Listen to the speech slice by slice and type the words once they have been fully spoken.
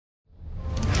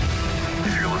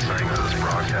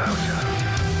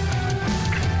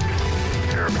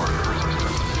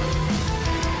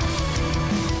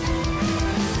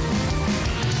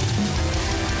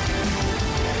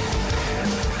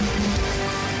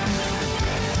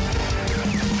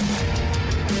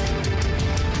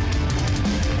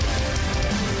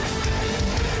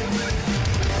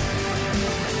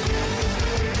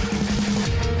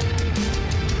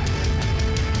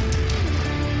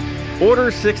Order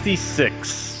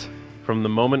 66. From the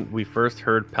moment we first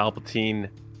heard Palpatine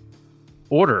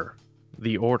order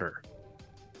the Order,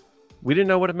 we didn't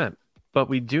know what it meant, but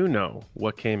we do know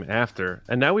what came after.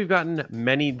 And now we've gotten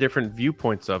many different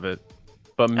viewpoints of it.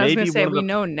 But maybe I was going to say, we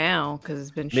know now because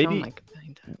it's been shown like a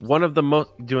million times. One of the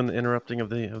most... Doing the interrupting of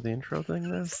the intro thing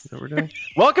there? Is that what we're doing?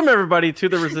 Welcome, everybody, to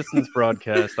the Resistance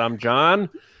Broadcast. I'm John.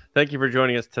 Thank you for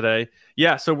joining us today.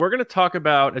 Yeah, so we're going to talk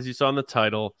about, as you saw in the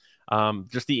title,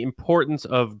 just the importance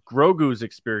of Grogu's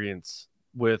experience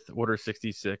with Order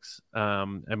 66.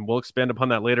 And we'll expand upon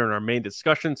that later in our main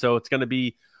discussion. So it's going to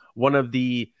be one of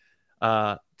the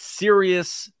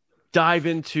serious dive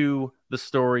into the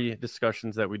story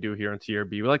discussions that we do here on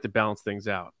TRB. We like to balance things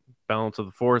out. Balance of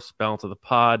the Force, balance of the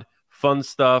pod, fun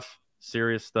stuff,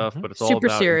 serious stuff, but it's all Super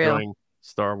about serial. enjoying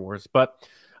Star Wars. But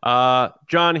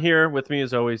John here with me,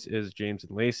 as always, is James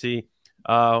and Lacey.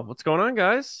 What's going on,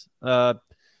 guys?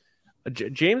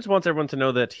 James wants everyone to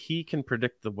know that he can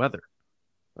predict the weather.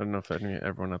 I don't know if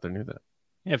everyone out there knew that.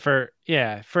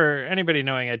 For anybody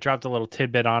knowing, I dropped a little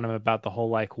tidbit on him about the whole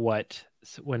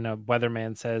when a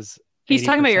weatherman says he's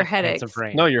talking about your 80% chance headaches. of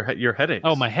rain. No, your headaches.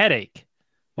 Oh, my headache.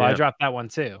 Well, Yeah. I dropped that one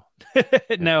too.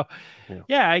 No,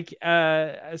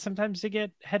 I sometimes you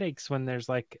get headaches when there's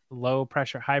like low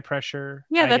pressure, high pressure.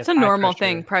 Yeah, I that's get a high normal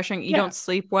pressure. thing. Pressuring, you Yeah. don't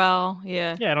sleep well.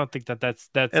 Yeah. Yeah, I don't think that's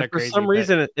And that for crazy. some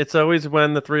reason, it's always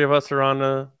when the three of us are on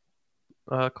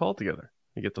a call together.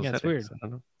 You get those Yeah, it's headaches. weird. I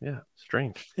don't know. Yeah,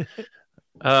 strange.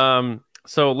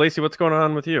 So Lacey, what's going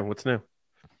on with you? What's new?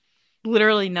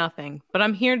 Literally nothing. But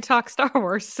I'm here to talk Star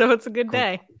Wars, so it's a good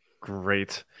day.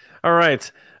 Great. All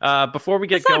right. Before we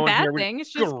get It's not a going bad here, thing.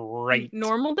 It's just Great.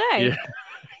 normal day. Yeah.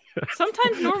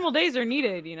 Sometimes normal days are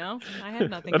needed, you know? I had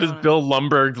nothing that is going on. Bill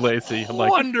Lumberg, Lacey. I'm like,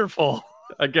 Wonderful.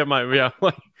 I get my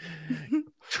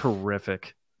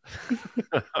terrific.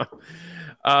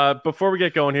 Before we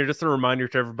get going here, just a reminder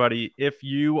to everybody: if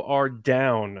you are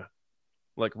down,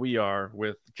 like we are,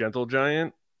 with Gentle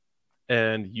Giant,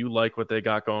 and you like what they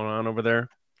got going on over there,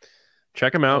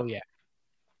 check them out. Oh, yeah.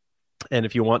 And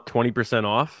if you want 20%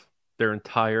 off their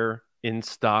entire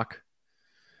in-stock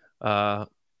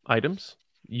items,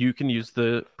 you can use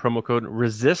the promo code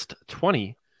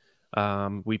RESIST20.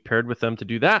 We paired with them to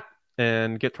do that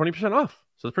and get 20% off.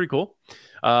 So it's pretty cool.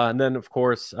 And then, of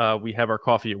course, we have our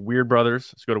coffee at Weird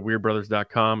Brothers. So go to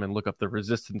weirdbrothers.com and look up the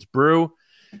Resistance Brew.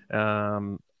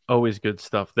 Always good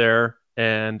stuff there.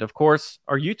 And, of course,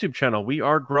 our YouTube channel. We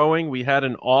are growing. We had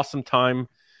an awesome time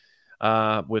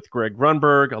with Greg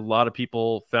Grunberg. A lot of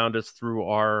people found us through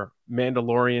our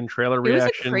Mandalorian trailer reaction.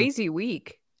 It was a crazy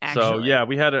week, actually. So yeah,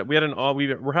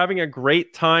 we're having a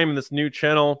great time in this new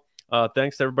channel.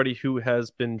 Thanks to everybody who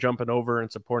has been jumping over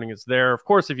and supporting us there. Of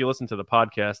course, if you listen to the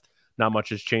podcast, not much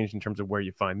has changed in terms of where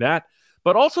you find that.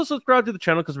 But also subscribe to the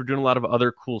channel because we're doing a lot of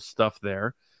other cool stuff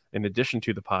there in addition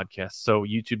to the podcast. So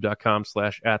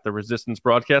youtube.com/@theresistance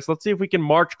broadcast. Let's see if we can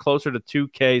march closer to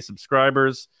 2K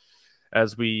subscribers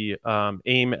as we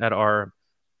aim at our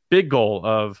big goal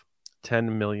of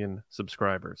 10 million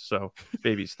subscribers. So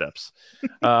baby steps.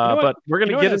 But we're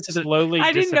going to get into the... slowly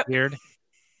I didn't know- disappeared.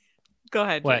 Go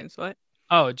ahead, What? James. What?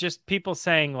 Oh, just people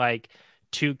saying like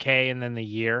 2K and then the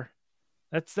year.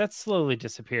 That's slowly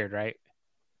disappeared, right?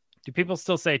 Do people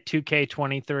still say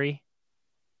 2K23?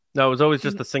 No, it was always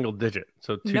just a single digit.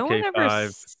 So 2K5. No one ever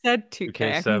said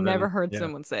 2K. I've 2K7, never heard yeah.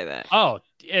 someone say that. Oh,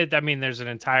 there's an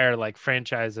entire like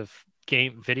franchise of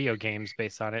video games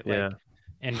based on it, like Yeah.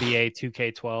 NBA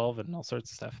 2K12 and all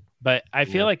sorts of stuff. But I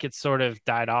feel like it's sort of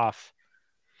died off,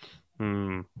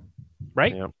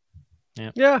 right? Yeah.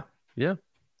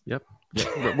 Yep.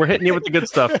 We're hitting you with the good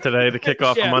stuff today to kick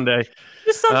off Monday.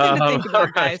 Just something to think about, all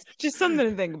right. guys. Just something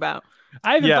to think about.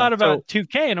 I haven't thought about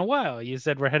 2K in a while. You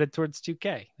said we're headed towards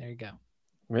 2K. There you go.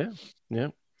 Yeah.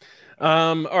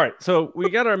 All right. So we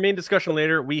got our main discussion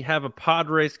later. We have a pod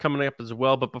race coming up as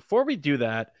well. But before we do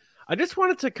that, I just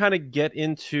wanted to kind of get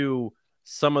into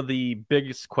some of the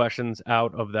biggest questions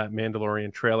out of that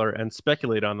Mandalorian trailer and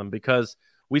speculate on them, because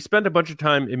we spent a bunch of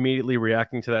time immediately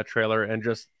reacting to that trailer and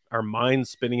just our minds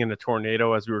spinning in a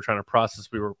tornado as we were trying to process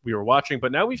we were watching.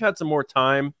 But now we've had some more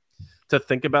time to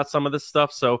think about some of this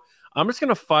stuff. So I'm just going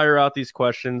to fire out these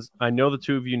questions. I know the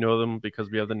two of you know them because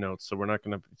we have the notes, so we're not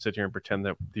going to sit here and pretend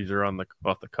that these are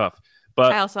off the cuff.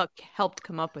 But I also helped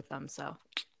come up with them, so.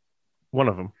 One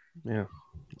of them, yeah.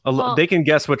 Well, they can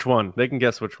guess which one.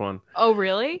 Oh,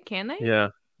 really? Can they? Yeah.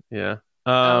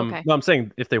 Okay. No, I'm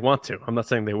saying if they want to. I'm not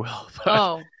saying they will. But,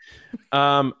 Oh.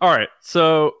 All right.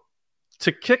 So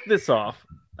to kick this off,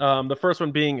 the first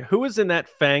one being, who is in that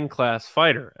Fang class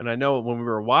fighter? And I know when we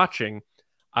were watching,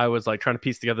 I was like trying to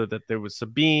piece together that there was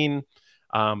Sabine,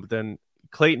 but then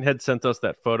Clayton had sent us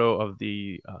that photo of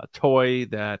the toy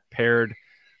that paired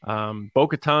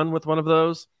Bo-Katan with one of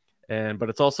those, but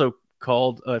it's also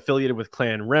called affiliated with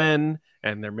Clan Ren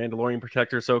and their Mandalorian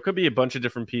protector. So it could be a bunch of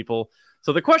different people.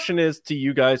 So the question is to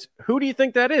you guys, who do you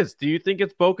think that is? Do you think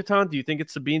it's Bo-Katan? Do you think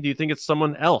it's Sabine? Do you think it's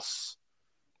someone else?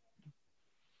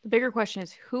 The bigger question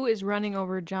is, who is running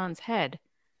over John's head?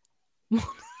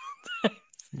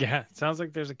 Yeah, sounds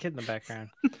like there's a kid in the background.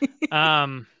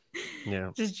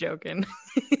 Yeah, just joking.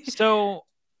 So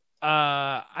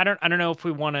I don't know if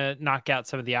we want to knock out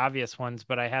some of the obvious ones,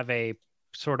 but I have a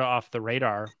sort of off the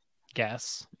radar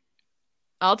guess.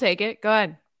 I'll take it. Go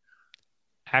ahead.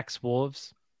 Axe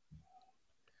Wolves.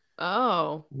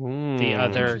 Oh, the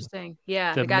other interesting.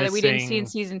 Yeah, the guy that we didn't see in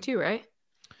season 2, right?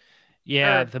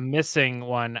 Yeah, Or the missing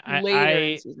one. Later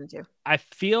in season 2. I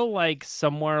feel like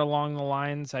somewhere along the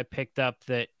lines I picked up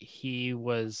that he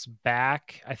was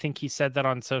back. I think he said that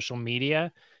on social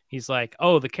media. He's like,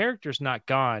 "Oh, the character's not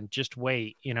gone. Just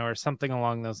wait," or something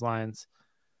along those lines.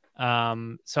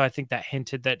 So I think that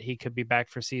hinted that he could be back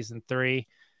for season 3.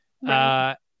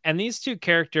 Right. And these two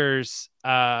characters,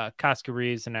 Casca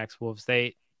Reeves and Axe Wolves,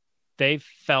 they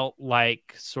felt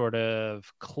like sort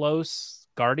of close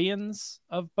guardians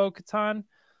of Bo-Katan.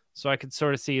 So I could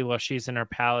sort of see, well, she's in her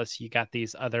palace. You got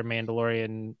these other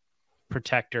Mandalorian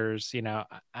protectors,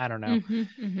 I don't know.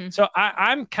 So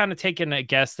I'm kind of taking a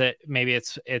guess that maybe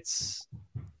it's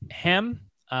him.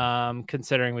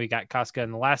 Considering we got Casca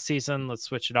in the last season, let's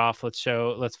switch it off.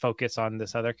 Let's focus on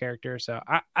this other character. So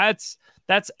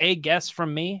that's a guess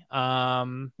from me.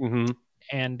 And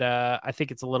I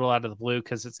think it's a little out of the blue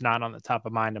because it's not on the top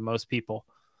of mind of most people.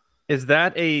 Is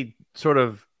that a sort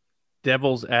of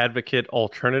devil's advocate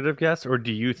alternative guess, or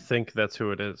do you think that's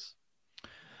who it is?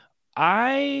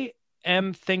 I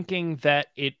am thinking that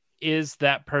it is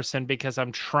that person because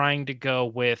I'm trying to go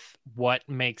with what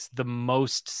makes the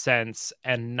most sense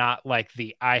and not like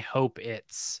the I hope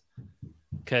it's,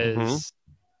 because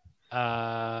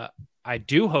I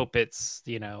do hope it's,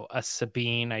 a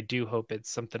Sabine. I do hope it's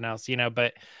something else,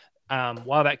 but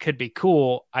while that could be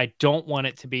cool, I don't want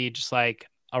it to be just like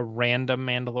a random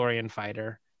Mandalorian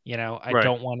fighter. I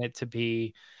don't want it to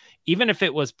be, even if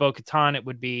it was Bo-Katan,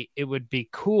 it would be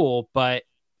cool, but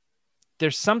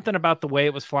there's something about the way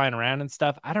it was flying around and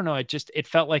stuff. I don't know. It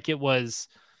felt like it was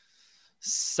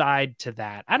side to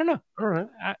that. I don't know. All right.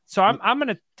 So I'm going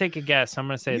to take a guess. I'm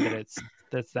going to say that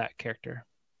that's that character.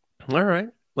 All right.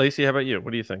 Lacey, how about you?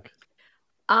 What do you think?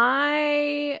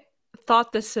 I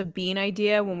thought the Sabine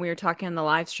idea when we were talking on the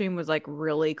live stream was like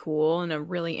really cool and a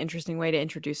really interesting way to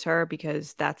introduce her,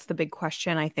 because that's the big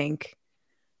question, I think,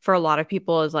 for a lot of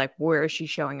people is like, where is she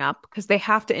showing up? Because they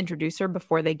have to introduce her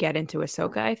before they get into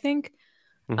Ahsoka, I think.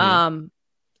 And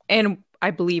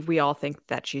I believe we all think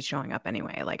that she's showing up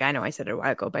anyway. Like, I know I said it a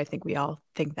while ago, but I think we all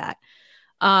think that.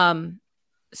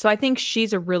 So I think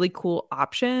she's a really cool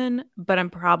option, but I'm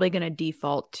probably going to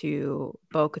default to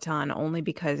Bo-Katan only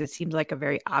because it seems like a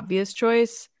very obvious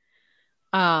choice.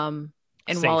 And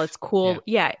safe. While it's cool,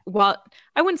 well,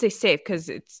 I wouldn't say safe because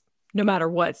it's no matter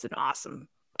what, it's an awesome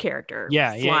character.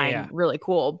 Flying really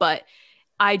cool. But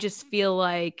I just feel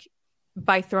like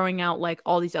by throwing out like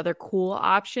all these other cool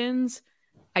options,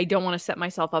 I don't want to set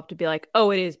myself up to be like,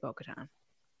 oh, it is Bo-Katan.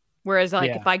 Whereas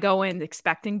like if I go in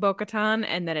expecting Bo-Katan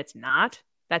and then it's not,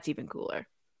 that's even cooler.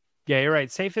 Yeah, you're right.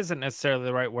 Safe isn't necessarily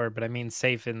the right word, but I mean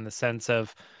safe in the sense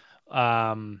of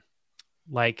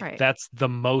that's the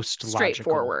most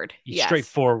straightforward. Logical.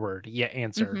 Straightforward.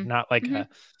 Answer. Not like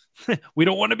we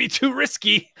don't want to be too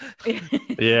risky.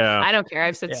 Yeah. I don't care.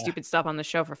 I've said stupid stuff on the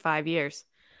show for 5 years.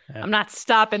 Yeah. I'm not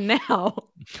stopping now.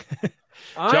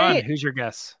 John, who's your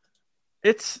guess?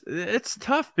 It's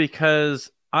tough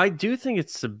because I do think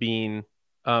it's Sabine.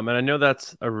 And I know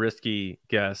that's a risky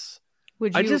guess.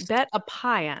 Would you bet a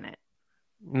pie on it?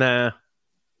 Nah.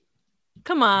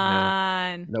 Come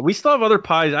on. No, we still have other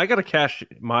pies. I got to cash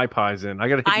my pies in. I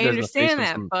got to hit you guys understand in the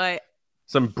face that, but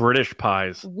some British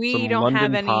pies. We don't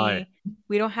have any pie.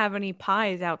 We don't have any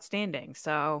pies outstanding,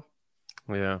 so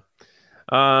yeah.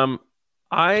 We'd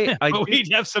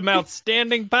have some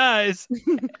outstanding pies.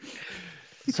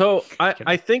 So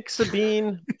I think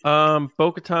Sabine,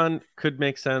 Bo-Katan could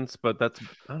make sense, but I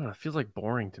don't know. It feels like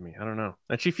boring to me. I don't know.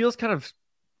 And she feels kind of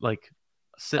like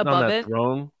sitting above on that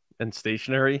throne and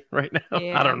stationary right now.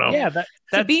 Yeah. I don't know. Yeah,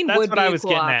 Sabine that's would what be I a was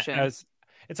cool getting option. at.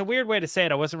 It's a weird way to say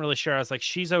it. I wasn't really sure. I was like,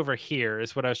 she's over here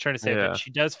is what I was trying to say. Yeah. But she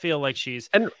does feel like she's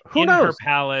and who in knows? her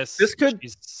palace.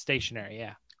 She's stationary.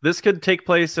 Yeah. This could take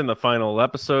place in the final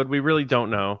episode. We really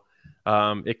don't know.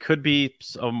 It could be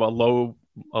a low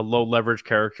leverage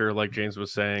character, like James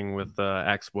was saying with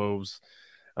Axe Woves.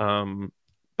 But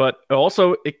But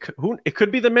also, it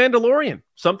could be the Mandalorian.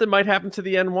 Something might happen to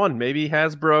the N1. Maybe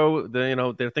Hasbro,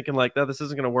 they're thinking like, no, this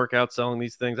isn't going to work out selling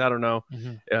these things. I don't know.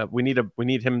 We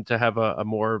need him to have a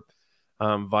more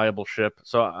viable ship.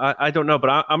 So I don't know, but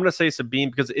I'm going to say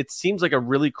Sabine because it seems like a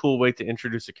really cool way to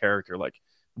introduce a character. Like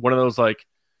one of those, like,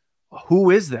 who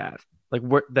is that? Like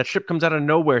where that ship comes out of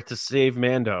nowhere to save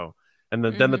Mando, and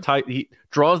then he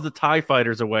draws the TIE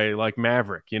fighters away like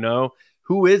Maverick.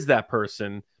 Who is that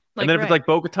person? And then if it's like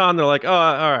Bo-Katan, they're like, oh,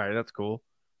 all right, that's cool.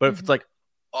 But if it's like,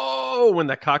 oh, when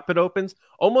that cockpit opens,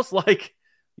 almost like,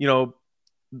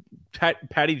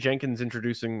 Patty Jenkins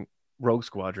introducing Rogue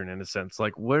Squadron in a sense.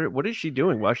 Like, what is she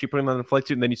doing? Why is she putting on the flight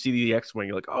suit? And then you see the X-Wing.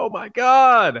 You're like, oh my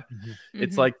God.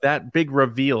 It's like that big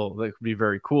reveal that could be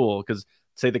very cool because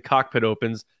say the cockpit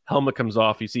opens, helmet comes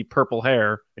off, you see purple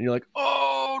hair, and you're like,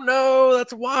 oh no,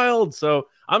 that's wild. So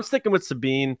I'm sticking with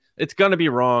Sabine. It's going to be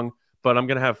wrong, but I'm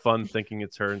going to have fun thinking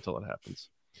it's her until it happens.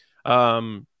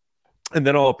 And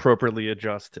then I'll appropriately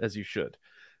adjust as you should.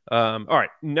 All right.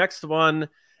 Next one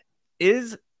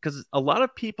is because a lot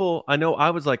of people, I know I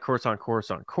was like Coruscant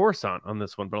on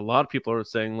this one, but a lot of people are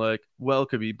saying like, well, it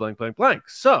could be blank, blank, blank.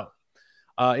 So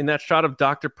in that shot of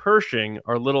Dr. Pershing,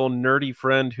 our little nerdy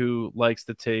friend who likes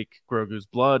to take Grogu's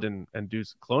blood and do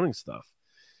some cloning stuff,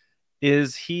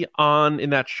 is he on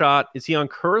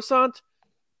Coruscant,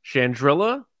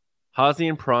 Chandrilla,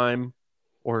 Hosnian Prime,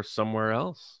 or somewhere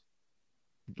else?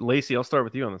 Lacey, I'll start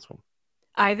with you on this one.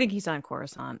 I think he's on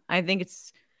Coruscant. I'm going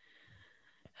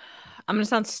to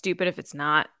sound stupid if it's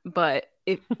not, but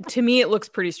to me, it looks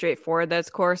pretty straightforward that it's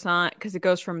Coruscant because it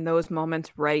goes from those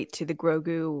moments right to the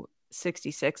Grogu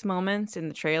 66 moments in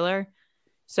the trailer.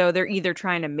 So they're either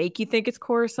trying to make you think it's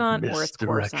Coruscant or it's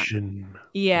Coruscant.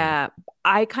 Yeah,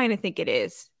 I kind of think it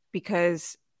is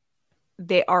because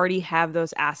they already have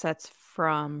those assets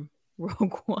from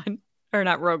Rogue One, or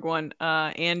not Rogue One,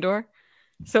 Andor.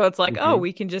 So it's like, oh,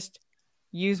 we can just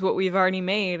use what we've already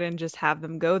made and just have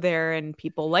them go there. And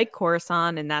people like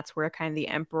Coruscant, and that's where kind of the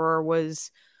Emperor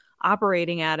was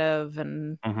operating out of.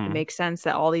 And it makes sense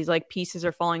that all these like pieces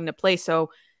are falling into place.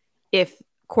 So if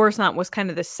Coruscant was kind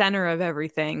of the center of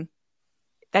everything,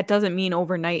 that doesn't mean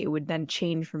overnight it would then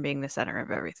change from being the center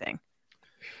of everything.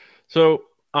 So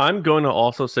I'm going to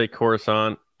also say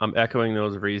Coruscant. I'm echoing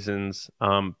those reasons.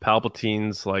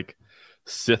 Palpatine's like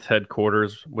Sith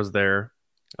headquarters was there.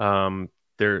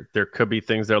 There could be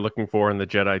things they're looking for in the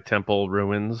Jedi Temple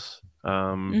ruins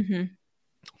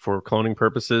for cloning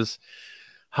purposes.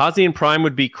 Hosnian Prime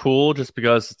would be cool just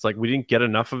because it's like we didn't get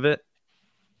enough of it.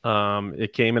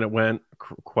 It came and it went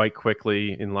quite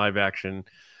quickly in live action.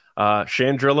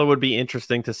 Chandrilla would be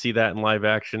interesting to see that in live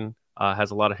action. Has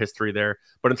a lot of history there.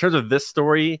 But in terms of this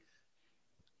story,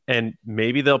 and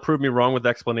maybe they'll prove me wrong with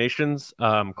explanations,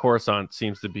 Coruscant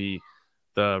seems to be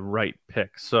the right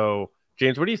pick. So,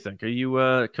 James, what do you think? Are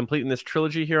you completing this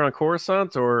trilogy here on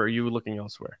Coruscant, or are you looking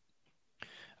elsewhere?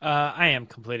 I am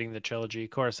completing the trilogy,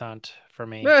 Coruscant, for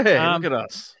me. Hey, look at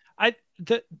us.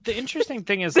 The interesting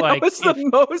thing is that like was the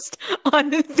most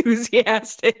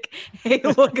unenthusiastic "Hey,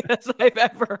 look at us" I've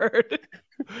ever heard.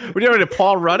 Would you want to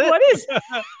Paul Rudd it? What is?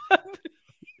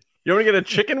 You want to get a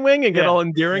chicken wing and get all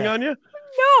endearing on you?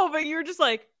 No, but you're just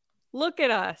like, look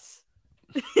at us.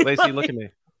 Lacey, look at me.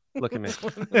 Look at me.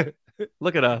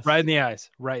 Look at us. Right in the eyes.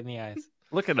 Right in the eyes.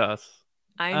 Look at us.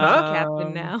 I'm the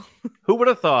captain now. Who would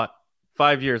have thought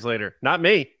 5 years later? Not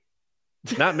me.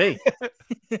 Not me.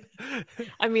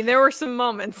 I mean, there were some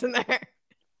moments in there.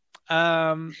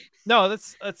 No,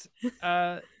 let's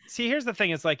see, here's the thing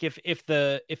is like if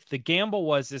the gamble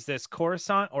was, is this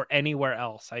Coruscant or anywhere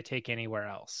else? I take anywhere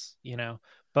else,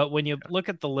 But when you look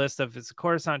at the list of it's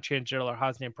Coruscant, Chandrilla, or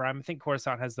Hosnian Prime, I think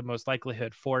Coruscant has the most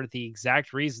likelihood for the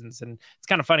exact reasons. And it's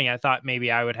kind of funny. I thought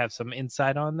maybe I would have some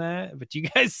insight on that, but you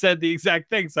guys said the exact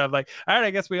thing. So I'm like, all right,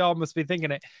 I guess we all must be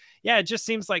thinking it. Yeah, it just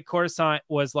seems like Coruscant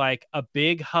was like a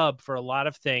big hub for a lot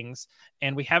of things.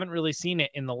 And we haven't really seen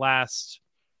it in the last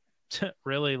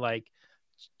really like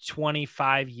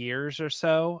 25 years or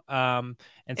so. And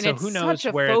so who knows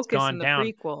where it's gone down.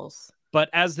 Prequels. But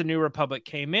as the New Republic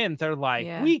came in, they're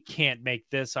like, we can't make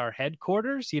this our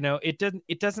headquarters.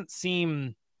 It doesn't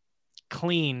seem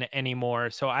clean anymore.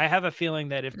 So I have a feeling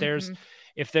that if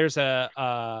there's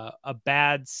a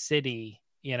bad city,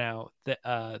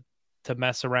 to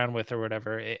mess around with or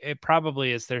whatever, it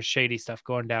probably is. There's shady stuff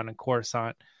going down in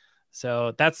Coruscant.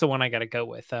 So that's the one I got to go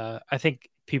with. I think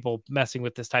people messing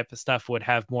with this type of stuff would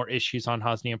have more issues on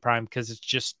Hosnian Prime because it's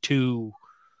just too,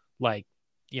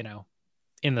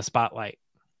 in the spotlight.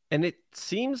 And it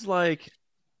seems like,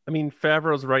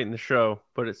 Favreau's writing the show,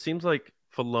 but it seems like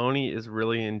Filoni is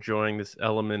really enjoying this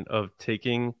element of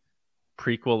taking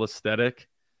prequel aesthetic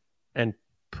and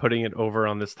putting it over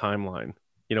on this timeline.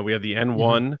 We have the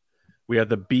N1, we have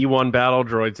the B1 battle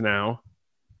droids now,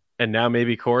 and now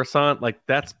maybe Coruscant. Like,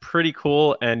 that's pretty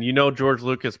cool. And George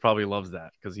Lucas probably loves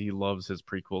that because he loves his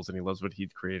prequels and he loves what he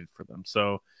created for them.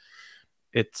 So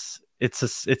it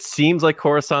seems like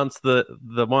Coruscant's the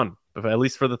one, at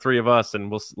least for the three of us. And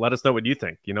let us know what you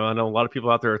think. I know a lot of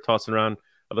people out there are tossing around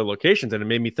other locations, and it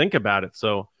made me think about it.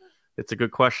 So it's a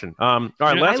good question. All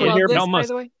right, last one here. By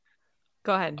the way.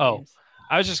 Go ahead. James.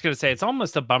 I was just going to say, it's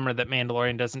almost a bummer that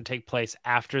Mandalorian doesn't take place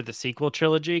after the sequel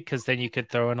trilogy, because then you could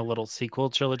throw in a little sequel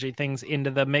trilogy things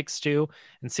into the mix too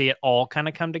and see it all kind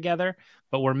of come together.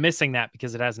 But we're missing that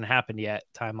because it hasn't happened yet,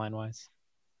 timeline wise.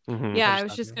 Yeah, I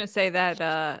was just going to say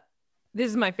that this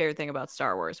is my favorite thing about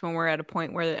Star Wars, when we're at a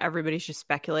point where everybody's just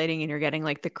speculating and you're getting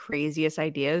like the craziest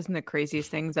ideas and the craziest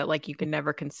things that like you can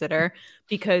never consider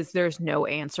because there's no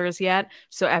answers yet.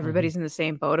 So everybody's in the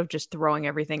same boat of just throwing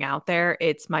everything out there.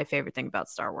 It's my favorite thing about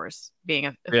Star Wars, being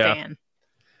a fan.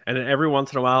 And then every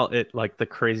once in a while, it like the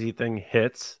crazy thing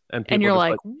hits, and you're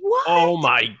like, what? Oh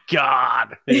my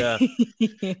God! Yeah.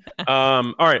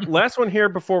 All right, last one here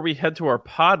before we head to our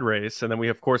pod race, and then we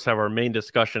of course have our main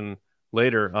discussion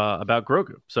later about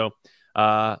Grogu. So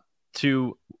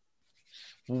to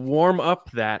warm up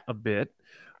that a bit,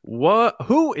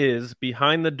 who is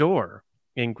behind the door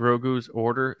in Grogu's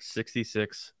Order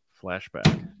 66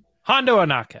 flashback? Hondo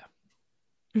Ohnaka.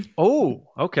 Oh,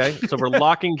 okay. So we're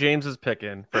locking James's pick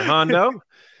in for Hondo.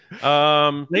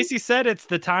 Lacey said it's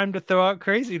the time to throw out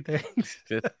crazy things.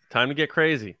 It's time to get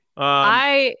crazy.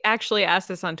 I actually asked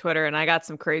this on Twitter, and I got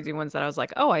some crazy ones that I was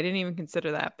like, oh, I didn't even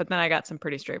consider that. But then I got some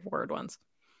pretty straightforward ones.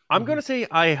 I'm going to say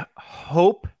I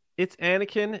hope it's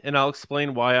Anakin, and I'll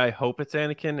explain why I hope it's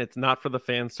Anakin. It's not for the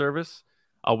fan service.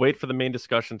 I'll wait for the main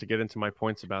discussion to get into my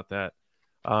points about that.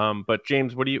 But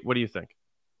James, what do you think?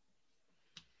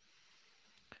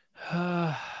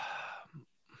 I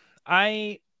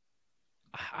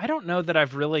don't know that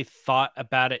I've really thought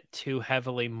about it too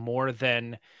heavily, more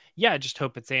than, I just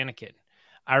hope it's Anakin.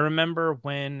 I remember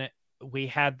when they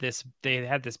had this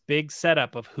big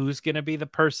setup of who's going to be the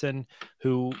person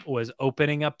who was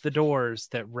opening up the doors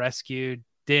that rescued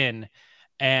Din.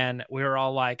 And we were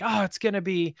all like, oh, it's going to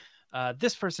be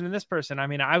this person and this person. I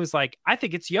mean, I was like, I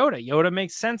think it's Yoda. Yoda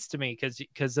makes sense to me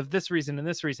because of this reason and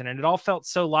this reason. And it all felt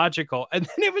so logical. And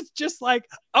then it was just like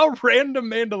a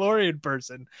random Mandalorian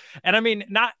person. And I mean,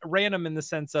 not random in the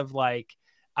sense of like,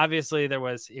 obviously it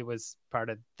was part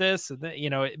of this, and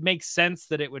it makes sense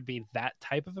that it would be that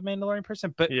type of a Mandalorian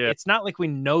person, but it's not like we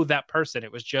know that person.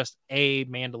 It was just a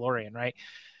Mandalorian, right?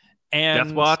 And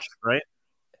Death Watch, right?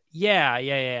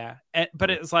 Yeah. But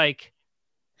it was like,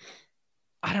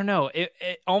 I don't know. It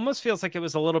almost feels like it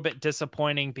was a little bit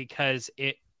disappointing because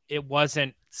it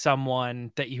wasn't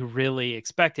someone that you really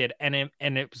expected, and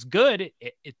it was good.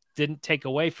 It didn't take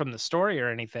away from the story or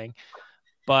anything.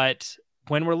 But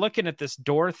when we're looking at this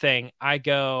door thing, I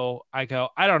go, I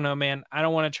don't know, man. I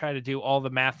don't want to try to do all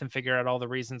the math and figure out all the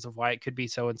reasons of why it could be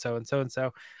so and so and so and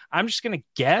so. I'm just gonna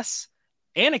guess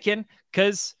Anakin,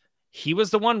 because he was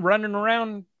the one running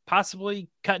around, possibly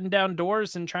cutting down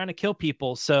doors and trying to kill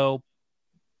people. So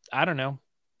I don't know.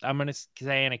 I'm going to say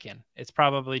Anakin. It's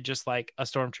probably just like a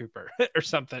stormtrooper or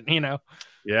something,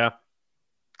 Yeah.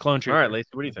 Clone trooper. All right, Lacey,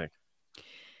 what do you think?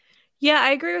 Yeah,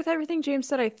 I agree with everything James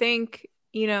said. I think,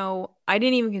 I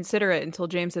didn't even consider it until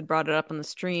James had brought it up on the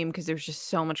stream, because there's just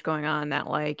so much going on that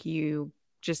like you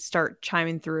just start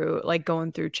chiming through, like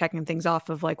going through, checking things off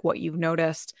of like what you've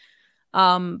noticed.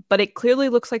 But it clearly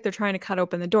looks like they're trying to cut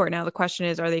open the door. Now, the question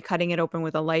is, are they cutting it open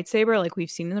with a lightsaber like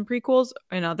we've seen in the prequels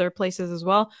and other places as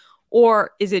well?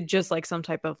 Or is it just like some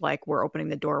type of like, we're opening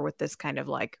the door with this kind of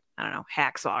like, I don't know,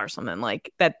 hacksaw or something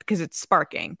like that, because it's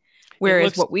sparking.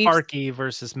 Whereas what we've sparky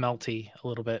versus melty a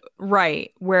little bit.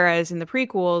 Right. Whereas in the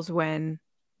prequels, when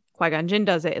Qui-Gon Jinn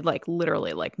does it, it like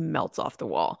literally like melts off the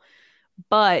wall.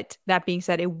 But that being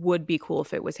said, it would be cool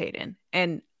if it was Hayden.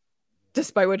 And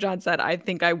despite what John said, I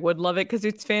think I would love it because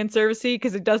it's fan servicey,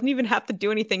 because it doesn't even have to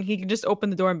do anything. He can just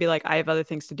open the door and be like, I have other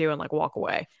things to do, and like walk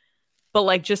away. But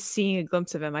like just seeing a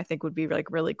glimpse of him, I think would be like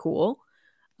really cool.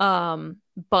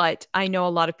 But I know a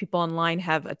lot of people online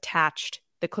have attached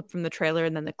the clip from the trailer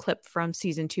and then the clip from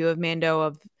season 2 of Mando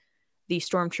of the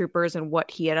stormtroopers and what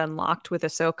he had unlocked with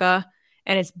Ahsoka.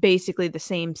 And it's basically the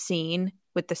same scene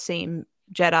with the same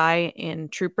Jedi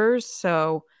and troopers.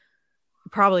 So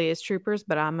it probably is troopers,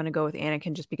 but I'm going to go with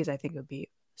Anakin just because I think it would be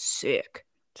sick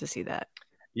to see that.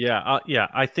 Yeah.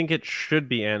 I think it should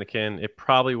be Anakin. It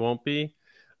probably won't be.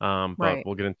 But Right.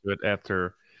 We'll get into it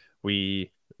after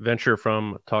we venture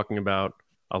from talking about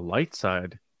a light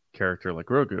side character like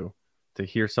Grogu to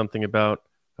hear something about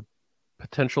a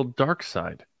potential dark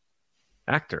side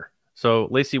actor. So,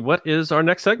 Lacey, what is our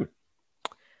next segment?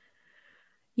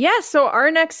 Yeah, so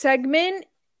our next segment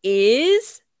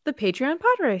is the Patreon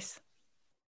pod race.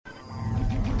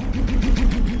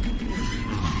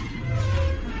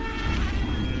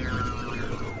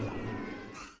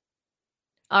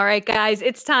 All right, guys,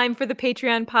 it's time for the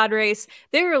Patreon pod race.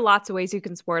 There are lots of ways you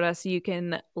can support us. You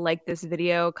can like this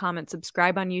video, comment,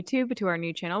 subscribe on YouTube to our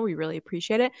new channel. We really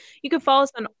appreciate it. You can follow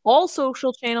us on all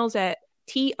social channels at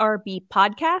TRB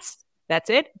Podcast. That's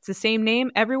it. It's the same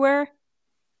name everywhere.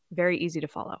 Very easy to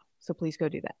follow. So please go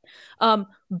do that.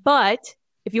 But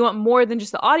if you want more than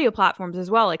just the audio platforms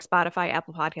as well, like Spotify,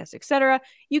 Apple Podcasts, etc.,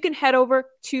 you can head over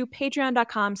to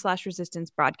patreon.com/resistance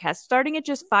broadcast. Starting at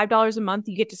just $5 a month,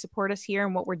 you get to support us here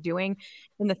and what we're doing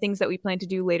and the things that we plan to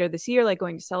do later this year, like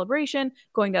going to Celebration,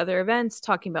 going to other events,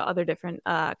 talking about other different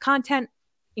content,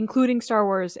 including Star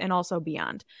Wars and also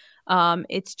beyond.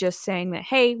 It's just saying that,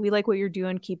 hey, we like what you're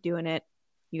doing. Keep doing it.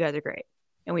 You guys are great.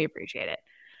 And we appreciate it.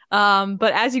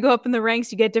 But as you go up in the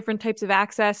ranks, you get different types of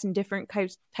access and different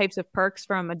types of perks,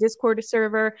 from a Discord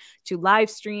server to live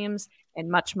streams and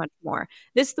much, much more.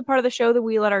 This is the part of the show that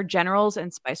we let our generals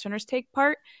and spice runners take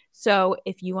part. So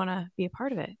if you want to be a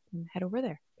part of it, head over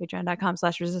there,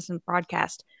 patreon.com/resistance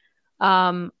broadcast.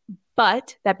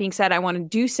 But that being said, I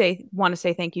want to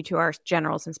say thank you to our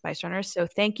generals and spice runners. So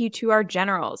thank you to our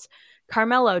generals: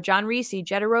 Carmelo, John Reese,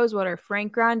 Jetta Rosewater,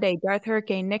 Frank Grande, Darth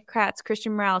Hurricane, Nick Kratz,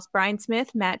 Christian Morales, Brian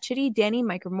Smith, Matt Chitty, Danny,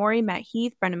 Mike Mori, Matt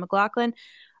Heath, Brendan McLaughlin,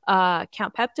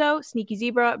 Count Pepto, Sneaky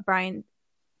Zebra, Brian,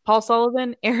 Paul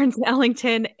Sullivan, Aaron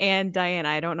Ellington, and Diana.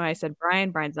 I don't know. I said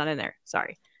Brian. Brian's not in there.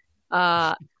 Sorry.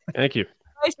 Thank you.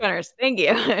 Spice Runners. Thank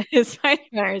you. Spice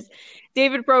Runners.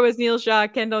 David Probus, Neil Shaw,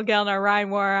 Kendall Gellner, Ryan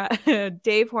Wara,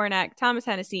 Dave Hornack, Thomas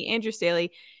Hennessy, Andrew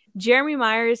Staley, Jeremy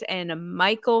Myers, and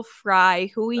Michael Fry,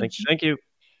 who we thank you.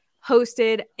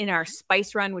 hosted in our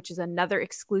Spice Run, which is another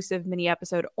exclusive mini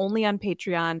episode only on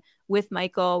Patreon with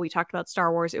Michael. We talked about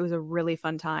Star Wars. It was a really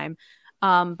fun time.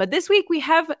 But this week we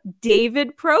have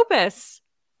David Probus,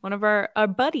 one of our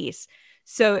buddies.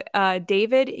 So,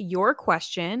 David, your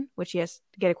question, which he has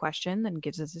to get a question, then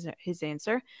gives us his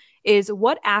answer, is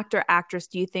what actor, actress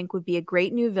do you think would be a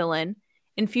great new villain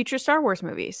in future Star Wars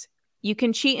movies? You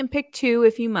can cheat and pick two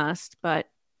if you must, but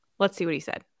let's see what he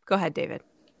said. Go ahead, David.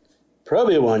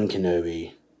 Obi-Wan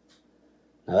Kenobi.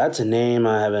 Now, that's a name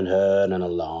I haven't heard in a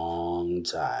long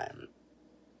time.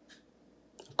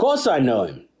 Of course I know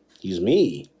him. He's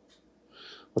me.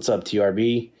 What's up,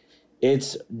 TRB?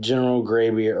 It's General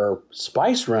Greybeard, or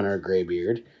Spice Runner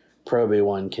Greybeard,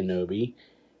 Obi-Wan Kenobi,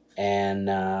 and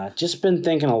just been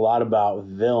thinking a lot about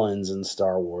villains in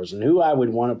Star Wars and who I would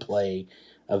want to play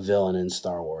a villain in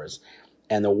Star Wars.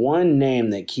 And the one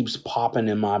name that keeps popping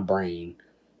in my brain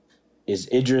is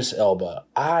Idris Elba.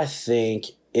 I think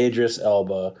Idris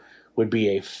Elba would be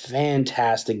a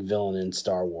fantastic villain in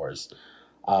Star Wars.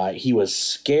 He was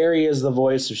scary as the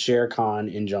voice of Shere Khan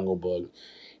in Jungle Book.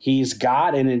 He's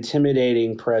got an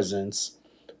intimidating presence,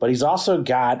 but he's also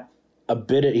got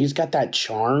he's got that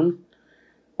charm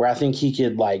where I think he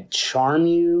could like charm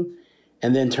you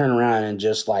and then turn around and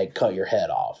just like cut your head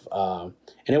off.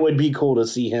 And it would be cool to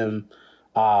see him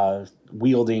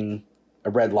wielding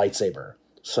a red lightsaber.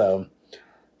 So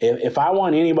if I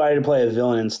want anybody to play a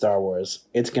villain in Star Wars,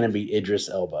 it's going to be Idris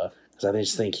Elba, because I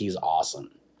just think he's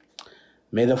awesome.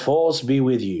 May the Force be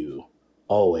with you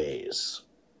always.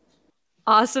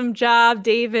 Awesome job,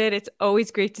 David. It's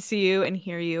always great to see you and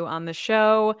hear you on the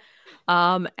show.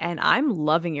 And I'm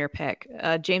loving your pick.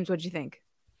 James, what'd you think?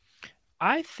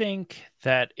 I think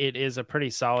that it is a pretty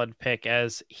solid pick,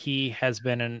 as he has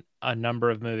been in a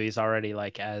number of movies already,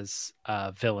 like as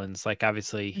villains. Like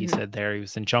obviously he said there he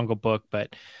was in Jungle Book,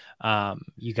 but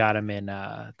you got him in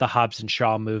the Hobbs and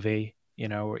Shaw movie, you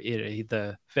know,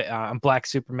 Black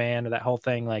Superman, or that whole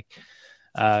thing. Like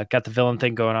got the villain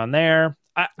thing going on there.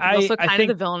 I also kind think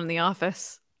of the villain in The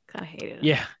Office. Kind of hated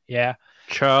him. Yeah.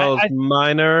 Charles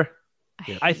Minor.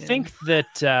 I think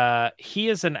that he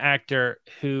is an actor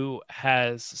who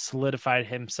has solidified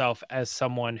himself as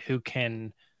someone who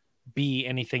can be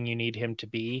anything you need him to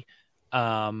be,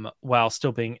 while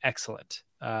still being excellent.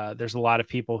 There's a lot of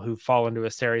people who fall into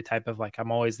a stereotype of like,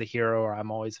 I'm always the hero or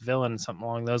I'm always a villain, something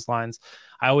along those lines.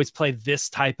 I always play this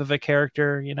type of a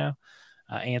character, you know,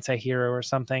 anti-hero or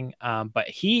something. But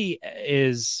he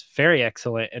is very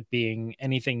excellent at being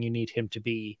anything you need him to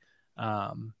be,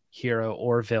 hero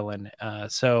or villain.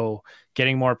 So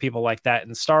getting more people like that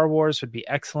in Star Wars would be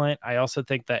excellent. I also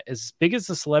think that as big as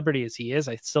the celebrity as he is,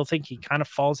 I still think he kind of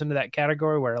falls into that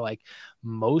category where like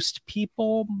most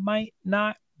people might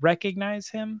not recognize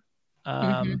him.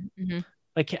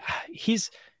 Like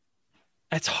he's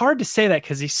it's hard to say that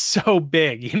because he's so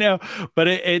big, you know. But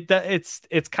it's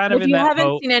kind of If in you that haven't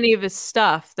boat. seen any of his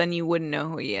stuff, then you wouldn't know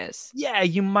who he is. Yeah,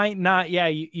 you might not. Yeah,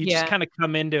 you just Yeah. kind of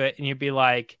come into it and you'd be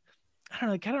like, I don't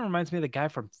know, it kind of reminds me of the guy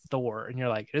from Thor. And you're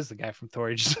like, it is the guy from Thor.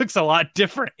 He just looks a lot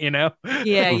different, you know?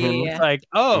 Yeah, Mhm. It's yeah. like,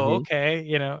 oh, Mhm. okay,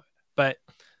 you know. But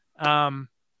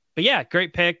yeah,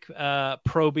 great pick.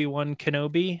 Proby one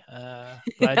Kenobi.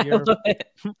 Glad I you're love it.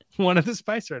 one of the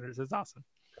Spice Runners. It's awesome.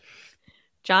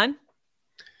 John?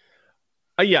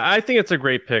 Yeah, I think it's a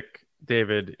great pick,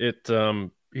 David.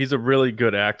 He's a really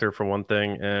good actor for one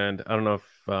thing, and I don't know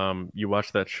if you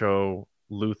watched that show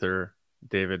Luther,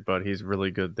 David, but he's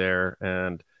really good there,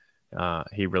 and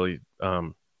he really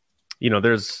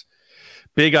there's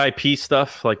big IP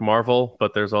stuff like Marvel,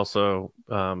 but there's also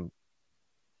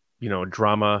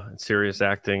drama and serious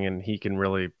acting, and he can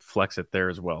really flex it there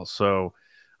as well. So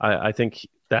I think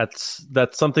that's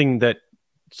something that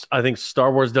I think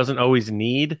Star Wars doesn't always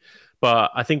need,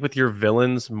 but I think with your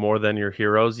villains more than your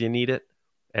heroes, you need it.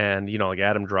 And like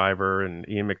Adam Driver and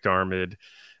Ian McDiarmid,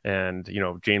 and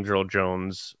James Earl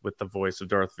Jones with the voice of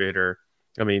Darth Vader.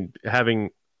 I mean,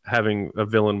 having a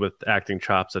villain with acting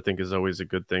chops, I think, is always a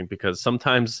good thing, because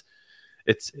sometimes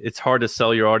it's hard to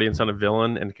sell your audience on a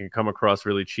villain, and it can come across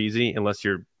really cheesy unless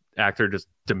your actor just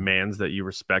demands that you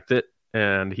respect it.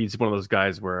 And he's one of those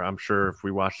guys where I'm sure if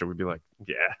we watched it, we'd be like,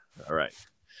 yeah, all right.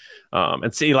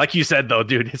 And see, like you said, though,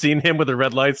 dude, seeing him with a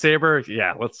red lightsaber,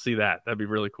 yeah, let's see that. That'd be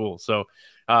really cool. So,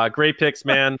 great picks,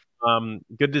 man.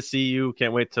 Good to see you.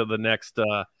 Can't wait till the next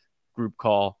group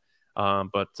call.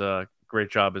 But great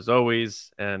job as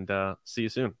always, and see you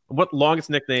soon. What longest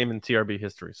nickname in TRB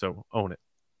history? So own it.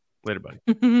 Later,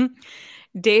 buddy.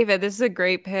 David, this is a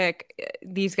great pick.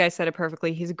 These guys said it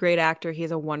perfectly. He's a great actor. He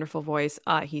has a wonderful voice.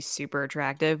 He's super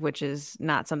attractive, which is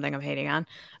not something I'm hating on.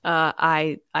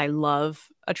 I love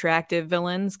attractive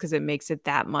villains because it makes it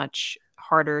that much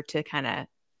harder to kind of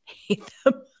hate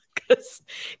them.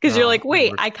 Because you're like,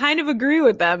 wait, I kind of agree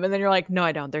with them, and then you're like, no,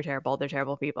 I don't. They're terrible. They're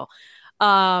terrible people.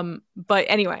 But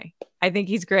anyway, I think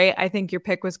he's great. I think your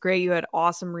pick was great. You had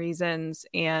awesome reasons,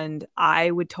 and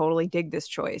I would totally dig this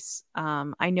choice.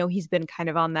 I know he's been kind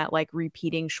of on that like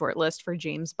repeating shortlist for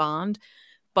James Bond,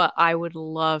 but I would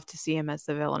love to see him as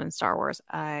the villain in Star Wars.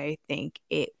 I think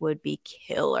it would be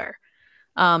killer.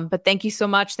 But thank you so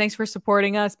much. Thanks for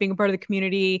supporting us, being a part of the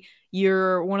community.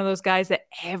 You're one of those guys that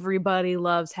everybody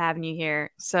loves having you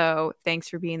here. So thanks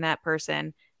for being that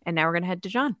person. And now we're going to head to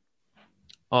John.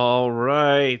 All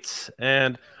right.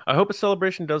 And I hope a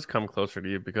celebration does come closer to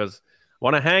you, because I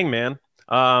want to hang, man.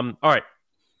 All right.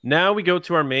 Now we go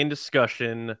to our main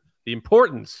discussion, the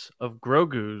importance of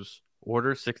Grogu's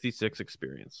Order 66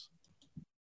 experience.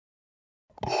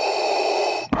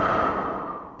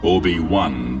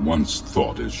 Obi-Wan once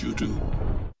thought as you do.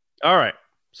 All right.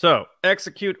 So,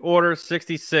 execute Order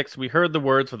 66. We heard the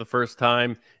words for the first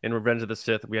time in Revenge of the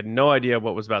Sith. We had no idea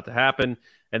what was about to happen.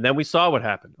 And then we saw what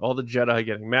happened. All the Jedi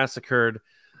getting massacred,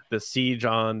 the siege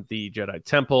on the Jedi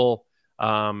Temple,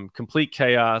 complete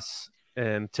chaos,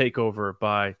 and takeover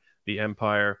by the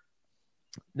Empire.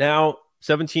 Now,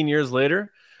 17 years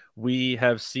later, we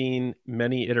have seen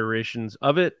many iterations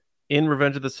of it in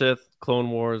Revenge of the Sith, Clone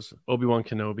Wars, Obi-Wan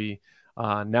Kenobi,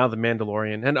 now The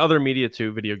Mandalorian, and other media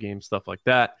too, video games, stuff like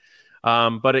that.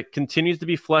 But it continues to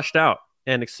be fleshed out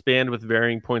and expand with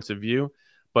varying points of view.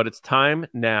 But it's time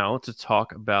now to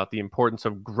talk about the importance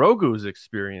of Grogu's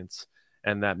experience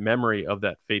and that memory of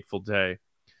that fateful day.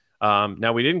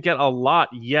 Now, we didn't get a lot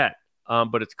yet,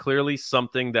 but it's clearly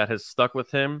something that has stuck with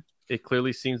him. It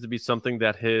clearly seems to be something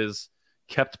that has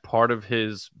kept part of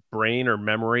his brain or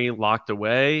memory locked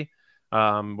away,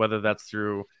 whether that's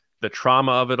through the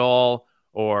trauma of it all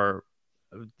or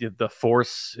the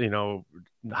Force,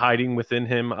 hiding within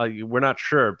him. We're not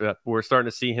sure, but we're starting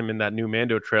to see him in that new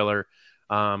Mando trailer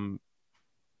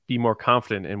be more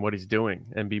confident in what he's doing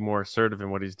and be more assertive in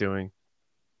what he's doing.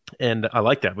 And I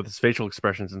like that with his facial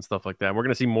expressions and stuff like that. We're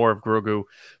going to see more of Grogu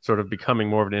sort of becoming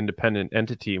more of an independent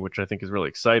entity, which I think is really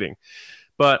exciting.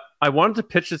 But I wanted to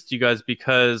pitch this to you guys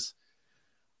because,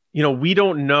 we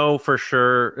don't know for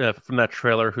sure from that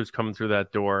trailer who's coming through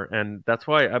that door. And that's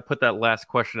why I put that last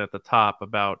question at the top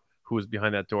about who is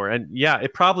behind that door. And yeah,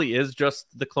 it probably is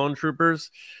just the clone troopers.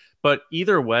 But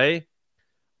either way,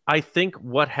 I think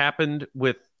what happened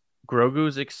with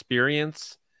Grogu's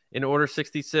experience in Order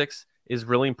 66 is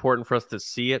really important for us to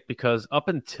see it, because up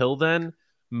until then,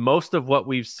 most of what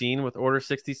we've seen with Order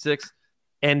 66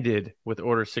 ended with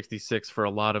Order 66 for a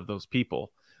lot of those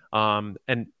people. And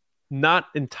not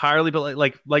entirely, but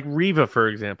like Reva, for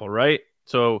example, right?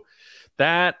 So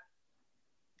that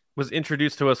was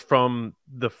introduced to us from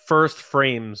the first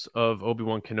frames of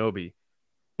Obi-Wan Kenobi.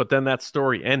 but then that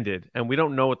story ended, and we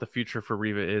don't know what the future for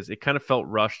Reva is. It kind of felt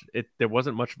rushed. There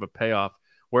wasn't much of a payoff.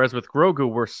 Whereas with Grogu,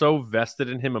 we're so vested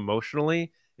in him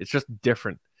emotionally, it's just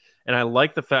different. And I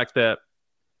like the fact that,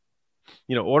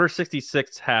 Order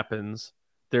 66 happens.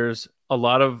 There's a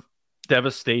lot of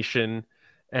devastation,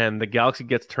 and the galaxy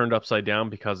gets turned upside down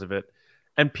because of it.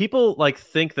 And people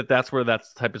think that that's where that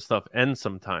type of stuff ends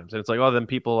sometimes. And it's like, oh, then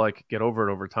people get over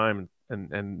it over time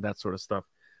and that sort of stuff.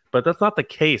 But that's not the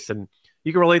case. And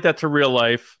you can relate that to real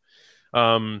life,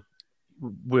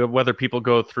 whether people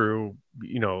go through,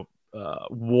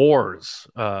 wars.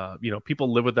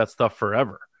 People live with that stuff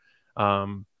forever.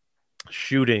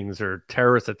 Shootings or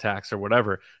terrorist attacks or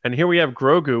whatever. And here we have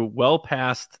Grogu well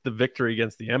past the victory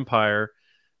against the Empire,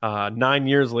 9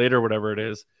 years later, whatever it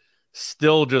is,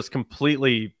 still just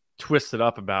completely twisted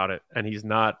up about it. And he's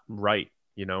not right.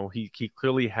 He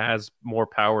clearly has more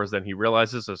powers than he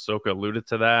realizes. Ahsoka alluded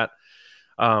to that.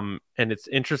 And it's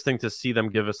interesting to see them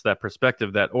give us that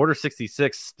perspective that Order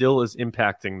 66 still is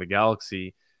impacting the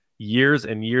galaxy years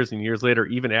and years and years later,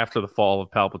 even after the fall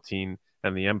of Palpatine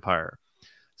and the Empire.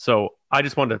 So I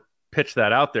just wanted to pitch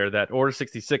that out there, that Order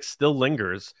 66 still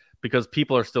lingers because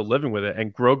people are still living with it.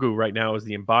 And Grogu right now is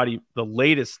the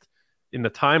latest in the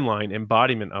timeline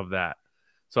embodiment of that.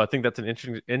 So I think that's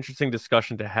an interesting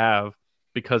discussion to have,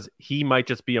 because he might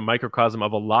just be a microcosm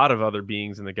of a lot of other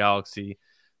beings in the galaxy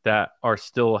that are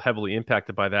still heavily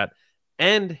impacted by that.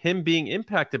 And him being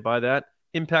impacted by that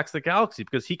impacts the galaxy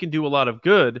because he can do a lot of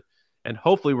good. And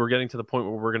hopefully we're getting to the point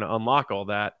where we're going to unlock all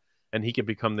that and he can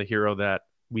become the hero that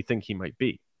we think he might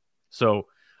be. So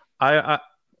I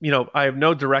have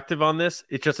no directive on this.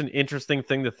 It's just an interesting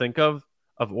thing to think of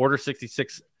Order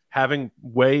 66 having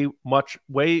way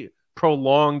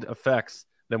prolonged effects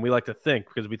than we like to think,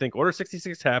 because we think Order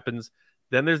 66 happens,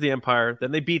 then there's the Empire,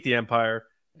 then they beat the Empire,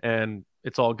 and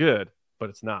it's all good, but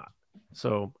it's not.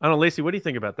 So I don't know, Lacey, what do you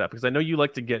think about that? Because I know you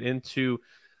like to get into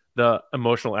the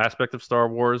emotional aspect of Star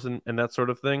Wars and that sort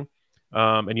of thing.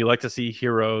 And you like to see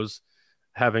heroes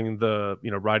having the,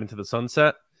 ride into the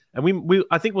sunset. And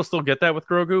I think we'll still get that with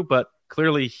Grogu, but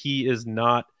clearly he is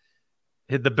not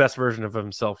the best version of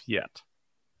himself yet.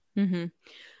 Mm-hmm.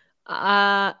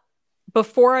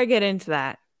 Before I get into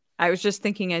that, I was just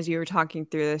thinking as you were talking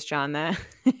through this, John, that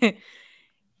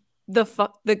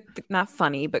the not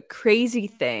funny, but crazy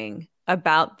thing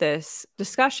about this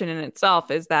discussion in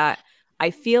itself is that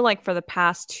I feel like for the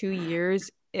past 2 years,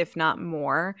 if not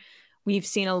more, we've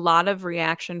seen a lot of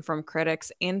reaction from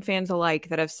critics and fans alike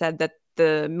that have said that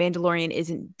The Mandalorian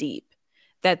isn't deep,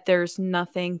 that there's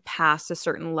nothing past a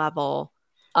certain level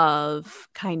of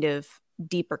kind of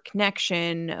deeper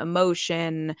connection,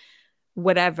 emotion,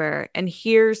 whatever. And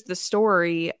here's the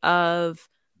story of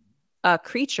a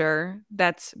creature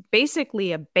that's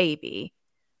basically a baby.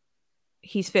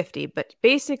 He's 50, but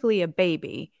basically a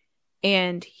baby.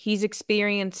 And he's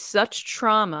experienced such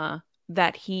trauma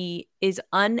that he is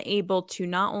unable to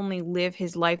not only live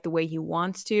his life the way he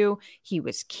wants to. He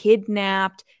was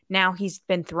kidnapped. Now he's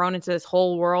been thrown into this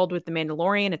whole world with the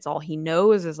Mandalorian. It's all he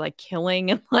knows is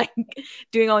killing and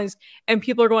doing all these. And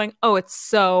people are going, oh, it's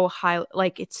so high.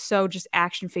 It's so just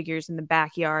action figures in the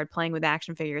backyard playing with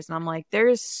action figures. And I'm like, there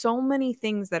is so many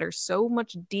things that are so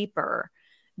much deeper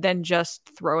than just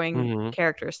throwing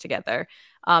characters together.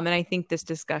 And I think this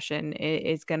discussion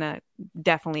is going to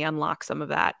definitely unlock some of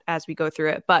that as we go through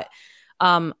it. But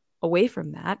away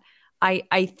from that,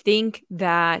 I think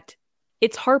that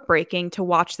it's heartbreaking to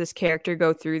watch this character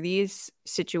go through these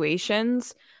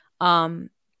situations.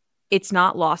 It's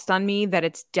not lost on me that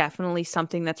it's definitely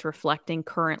something that's reflecting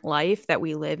current life that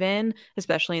we live in,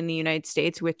 especially in the United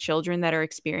States, with children that are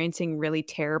experiencing really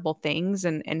terrible things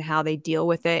and how they deal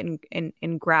with it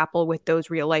and grapple with those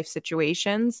real life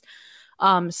situations.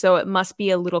 So it must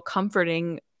be a little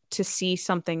comforting to see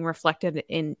something reflected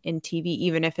in TV,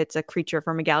 even if it's a creature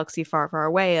from a galaxy far, far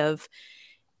away, of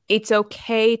it's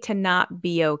okay to not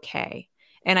be okay.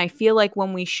 And I feel like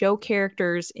when we show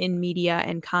characters in media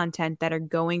and content that are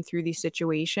going through these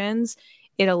situations,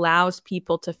 it allows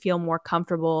people to feel more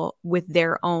comfortable with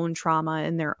their own trauma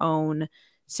and their own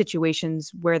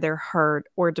situations where they're hurt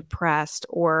or depressed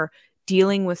or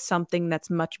dealing with something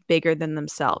that's much bigger than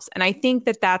themselves. And I think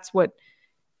that that's what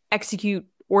Execute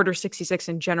Order 66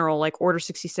 in general, Order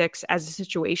 66 as a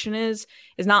situation is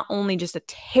not only just a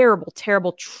terrible,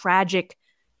 terrible, tragic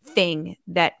thing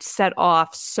that set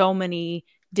off so many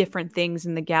different things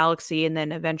in the galaxy and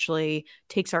then eventually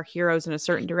takes our heroes in a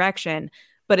certain direction,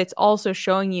 but it's also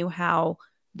showing you how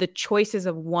the choices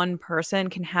of one person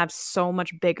can have so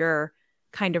much bigger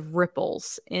kind of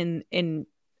ripples in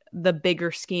the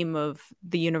bigger scheme of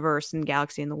the universe and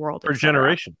galaxy and the world for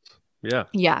generations. Yeah.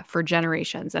 Yeah, for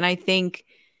generations. And I think,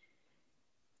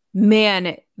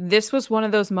 man, this was one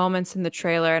of those moments in the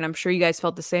trailer, and I'm sure you guys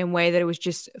felt the same way, that it was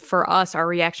just, for us, our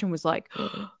reaction was like,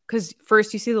 because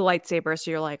first you see the lightsaber,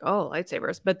 so you're like, oh,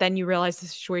 lightsabers. But then you realize the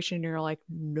situation and you're like,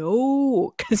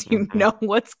 no, because you know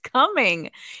what's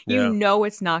coming. You Yeah. know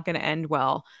it's not going to end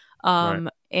well. Right.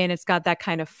 And it's got that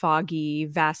kind of foggy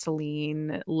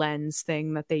Vaseline lens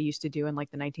thing that they used to do in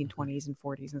like the 1920s and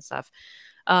 40s and stuff,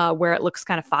 where it looks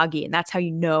kind of foggy. And that's how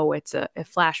you know it's a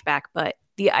flashback. But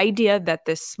the idea that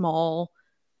this small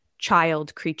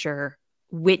child creature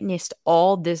witnessed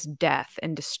all this death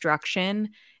and destruction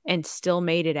and still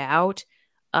made it out,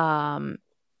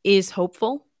 is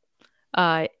hopeful.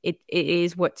 It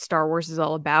is what Star Wars is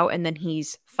all about. And then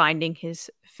he's finding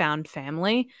his found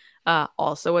family,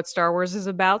 also what Star Wars is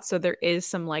about. So there is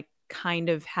some like kind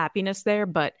of happiness there.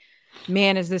 But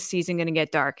man, is this season going to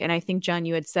get dark? And I think, John,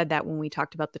 you had said that when we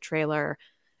talked about the trailer.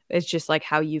 It's just like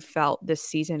how you felt this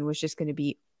season was just going to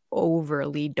be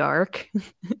overly dark.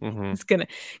 Mm-hmm. It's gonna,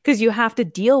 because you have to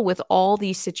deal with all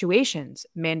these situations.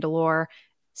 Mandalore,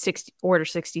 Order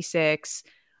 66,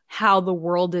 how the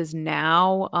world is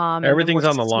now. Everything's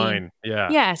on the line. Yeah.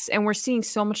 Yes, and we're seeing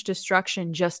so much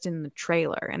destruction just in the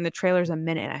trailer, and the trailer's a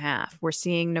minute and a half. We're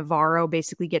seeing Navarro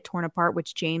basically get torn apart,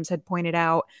 which James had pointed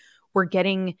out. We're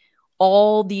getting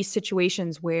all these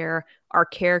situations where our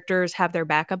characters have their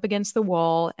back up against the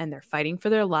wall and they're fighting for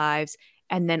their lives.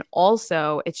 And then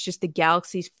also it's just the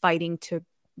galaxy's fighting to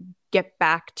get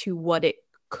back to what it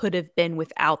could have been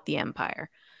without the Empire.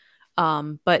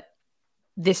 But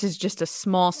this is just a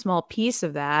small piece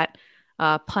of that,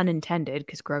 pun intended,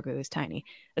 because Grogu is tiny,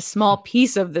 a small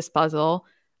piece of this puzzle,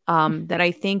 that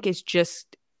I think is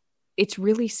just, it's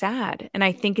really sad. And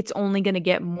I think it's only going to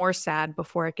get more sad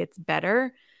before it gets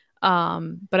better.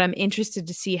 But I'm interested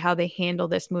to see how they handle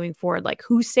this moving forward. Like,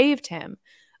 who saved him?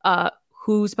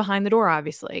 Who's behind the door,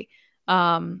 obviously?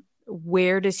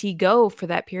 Where does he go for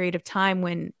that period of time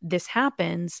when this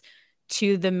happens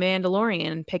to the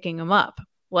Mandalorian picking him up?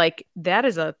 Like, that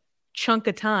is a chunk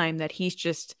of time that he's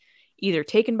just either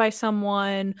taken by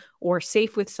someone or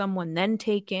safe with someone, then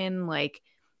taken. Like,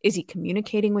 is he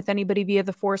communicating with anybody via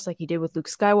the Force like he did with Luke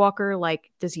Skywalker?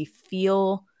 Like, does he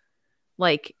feel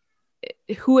like,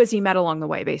 who has he met along the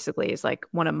way, basically, is like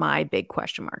one of my big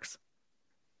question marks.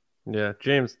 Yeah,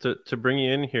 James, to bring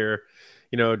you in here,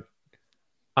 you know,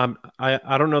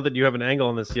 I don't know that you have an angle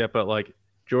on this yet, but like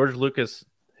George Lucas,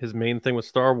 his main thing with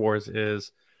Star Wars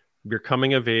is you're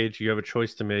coming of age, you have a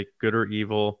choice to make, good or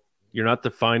evil. You're not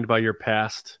defined by your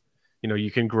past. You know,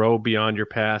 you can grow beyond your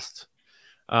past.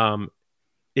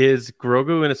 Is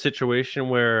Grogu in a situation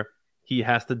where he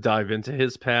has to dive into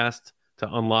his past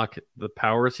to unlock the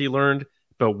powers he learned,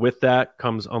 but with that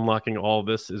comes unlocking all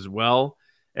this as well?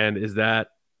 And is that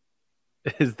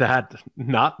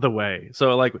not the way?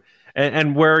 So like,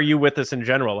 and where are you with this in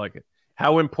general? Like,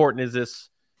 how important is this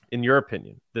in your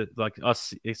opinion, that like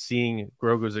us seeing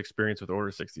Grogu's experience with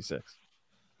Order 66?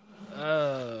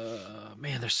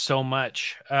 Man, there's so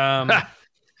much.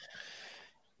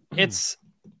 It's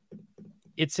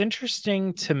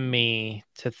interesting to me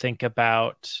to think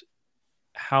about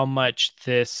how much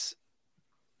this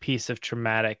piece of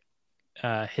traumatic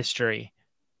history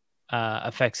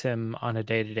affects him on a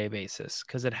day-to-day basis,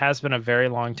 because it has been a very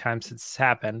long time since it's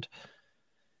happened.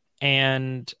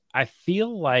 And I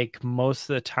feel like most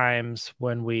of the times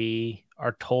when we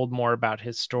are told more about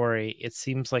his story, it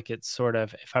seems like it's sort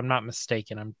of, if I'm not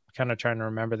mistaken, I'm kind of trying to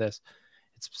remember this,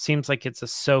 it seems like it's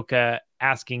Ahsoka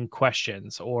asking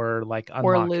questions or like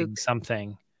unlocking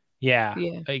something. Yeah,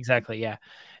 exactly. Yeah.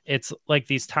 It's like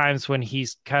these times when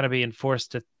he's kind of being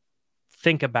forced to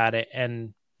think about it,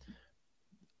 and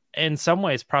in some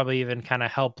ways probably even kind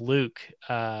of help Luke,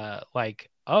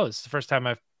 like, oh, it's the first time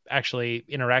I've actually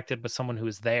interacted with someone who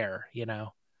was there, you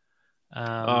know?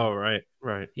 Oh, right.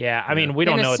 Yeah. I mean, we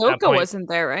don't know at that Ahsoka point. wasn't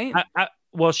there, right?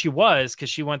 Well, she was, because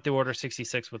she went through Order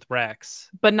 66 with Rex.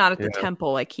 But not at the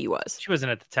temple like he was. She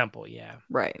wasn't at the temple, yeah.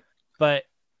 Right. But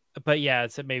yeah,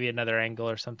 it's maybe another angle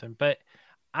or something. But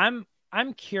I'm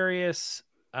curious,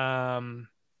 because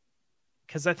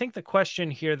I think the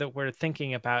question here that we're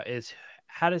thinking about is,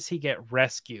 how does he get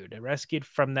rescued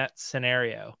from that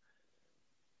scenario?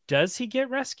 Does he get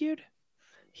rescued?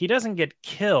 He doesn't get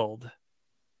killed.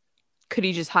 Could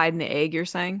he just hide in the egg, you're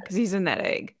saying? Because he's in that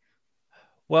egg.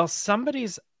 Well,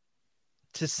 somebody's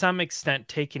to some extent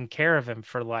taken care of him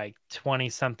for like 20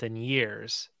 something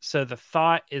years. So the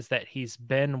thought is that he's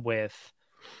been with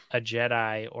a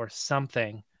Jedi or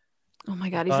something. Oh my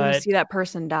God, he's going to see that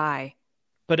person die.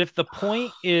 But if the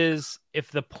point is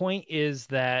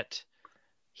that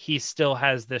he still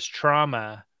has this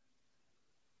trauma,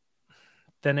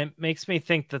 then it makes me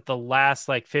think that the last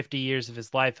like 50 years of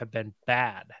his life have been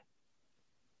bad.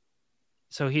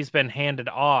 So he's been handed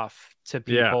off to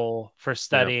people for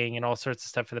studying and all sorts of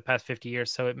stuff for the past 50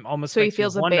 years. So it almost So he makes me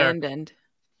feels wonder abandoned.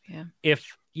 Yeah.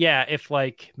 if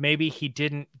like maybe he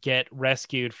didn't get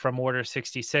rescued from Order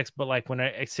 66, but like when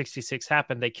 66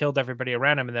 happened, they killed everybody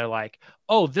around him and they're like,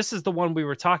 oh, this is the one we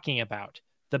were talking about.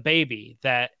 The baby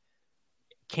that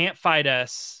can't fight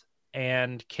us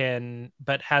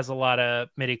but has a lot of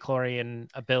midichlorian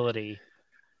ability.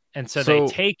 And so they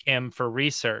take him for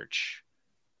research.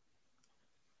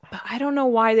 But I don't know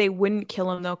why they wouldn't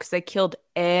kill him though, because they killed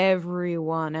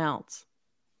everyone else.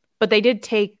 But they did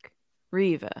take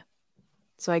Riva.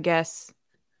 So I guess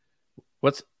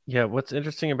what's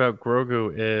interesting about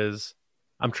Grogu is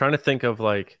I'm trying to think of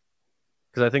like,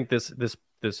 because I think this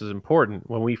is important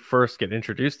when we first get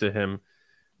introduced to him,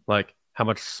 like how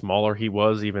much smaller he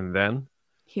was even then.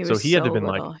 He had to have been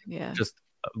little, like just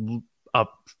a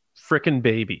freaking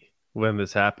baby when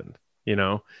this happened, you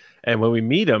know? And when we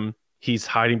meet him, he's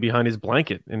hiding behind his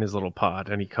blanket in his little pod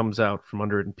and he comes out from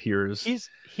under it and peers.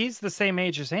 He's the same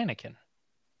age as Anakin.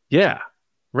 Yeah,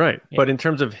 right. Yeah. But in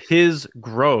terms of his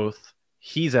growth,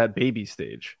 he's at baby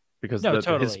stage because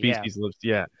his species lives.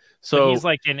 Yeah. So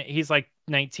but he's like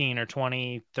 19 or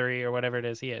 23 or whatever it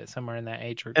is. He is somewhere in that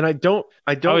age. And I don't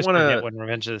want to when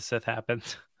Revenge of the Sith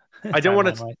happens. I don't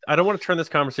want to turn this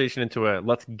conversation into a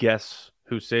let's guess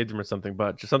who saved him or something,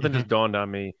 but something just dawned on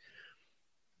me.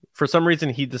 For some reason,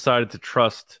 he decided to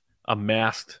trust a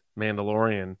masked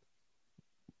Mandalorian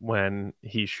when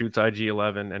he shoots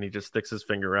IG-11 and he just sticks his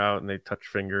finger out and they touch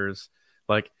fingers.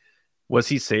 Like, was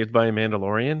he saved by a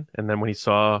Mandalorian? And then when he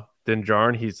saw Din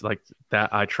Djarin, he's like,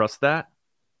 "That I trust that."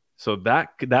 So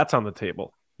that's on the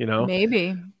table, you know?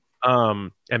 Maybe.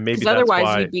 And maybe that's otherwise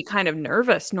why... you'd be kind of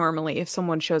nervous normally if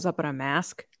someone shows up in a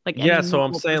mask. Like, yeah, so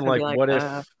I'm saying like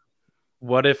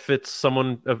what if it's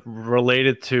someone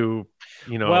related to,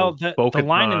 you know? Well, the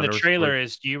line in the trailer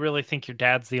is, "Do you really think your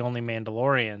dad's the only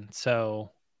Mandalorian?"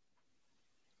 So,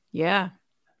 yeah,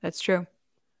 that's true.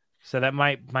 So that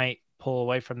might pull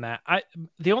away from that.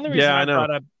 The only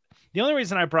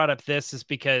reason I brought up this is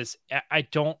because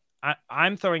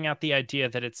I'm throwing out the idea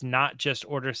that it's not just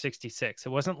Order 66. It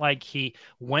wasn't like he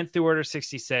went through Order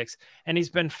 66 and he's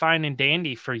been fine and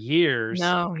dandy for years.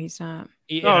 No, he's not.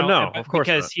 No, of course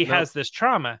because not. He has this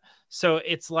trauma. So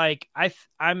it's like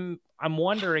I'm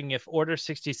wondering if Order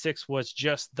 66 was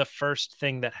just the first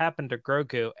thing that happened to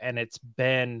Grogu and it's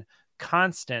been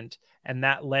constant, and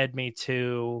that led me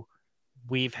to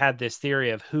we've had this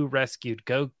theory of who rescued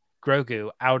Grogu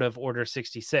out of Order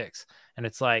 66, and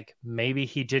it's like maybe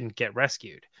he didn't get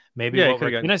rescued. Maybe what we're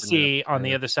going to see on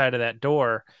the other side of that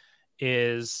door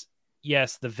is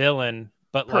yes, the villain,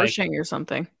 but Pershing or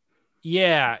something.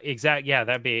 Yeah, exactly. Yeah,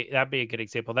 that'd be a good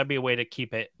example. That'd be a way to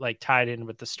keep it like tied in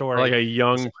with the story, or like a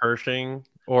young Pershing,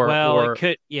 it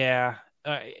could, yeah.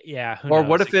 Who or knows?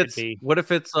 what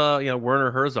if it's Werner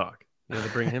Herzog, to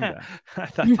bring him back?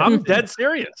 I'm dead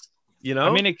serious.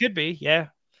 I mean, it could be, yeah.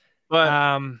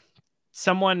 But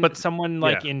someone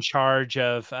in charge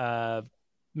of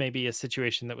maybe a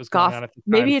situation that was going on at the time.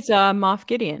 Maybe it's Moff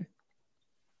Gideon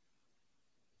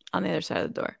on the other side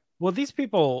of the door. Well, these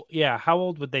people, how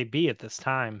old would they be at this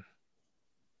time?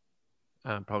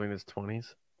 Probably in his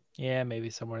 20s. Yeah, maybe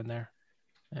somewhere in there.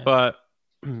 Yeah. But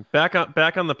back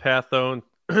on the path though,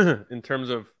 in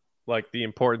terms of like the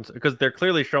importance, because they're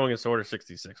clearly showing us Order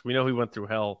 66. We know he went through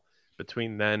hell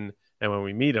between then and when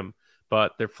we meet him,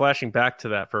 but they're flashing back to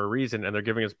that for a reason, and they're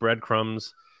giving us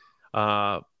breadcrumbs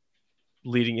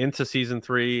leading into season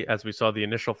 3, as we saw the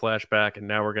initial flashback, and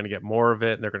now we're going to get more of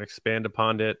it, and they're going to expand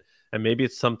upon it, and maybe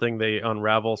it's something they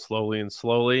unravel slowly,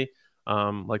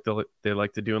 like they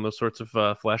like to do in those sorts of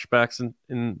flashbacks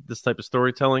in this type of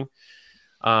storytelling.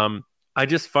 I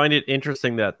just find it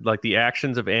interesting that like the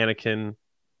actions of Anakin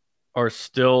are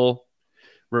still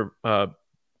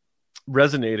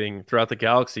resonating throughout the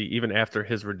galaxy, even after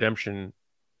his redemption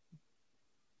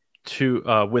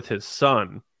with his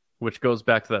son, which goes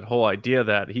back to that whole idea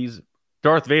that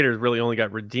Darth Vader really only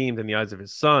got redeemed in the eyes of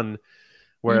his son,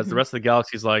 whereas the rest of the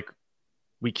galaxy is like,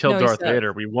 we killed Darth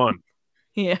Vader, we won.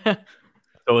 Yeah.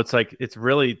 So it's like,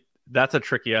 that's a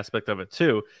tricky aspect of it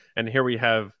too. And here we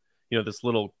have, this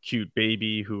little cute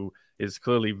baby who is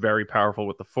clearly very powerful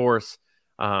with the Force.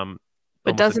 But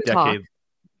doesn't talk.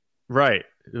 Right.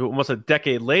 Almost a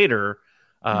decade later,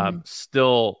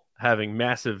 still having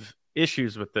massive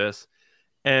issues with this.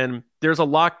 And there's a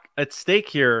lot at stake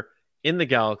here in the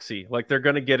galaxy. Like, they're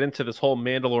going to get into this whole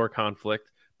Mandalore conflict,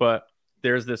 but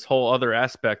there's this whole other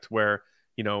aspect where,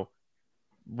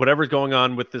 whatever's going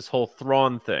on with this whole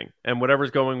Thrawn thing, and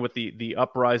whatever's going with the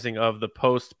uprising of the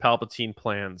post Palpatine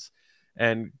plans.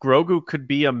 And Grogu could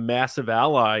be a massive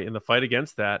ally in the fight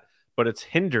against that, but it's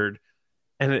hindered,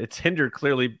 and it's hindered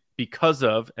clearly because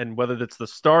of, and whether that's the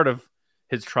start of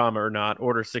his trauma or not,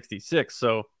 Order 66.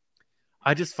 So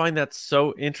I just find that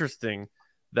so interesting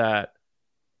that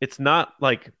it's not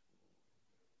like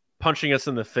punching us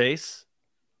in the face.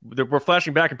 We're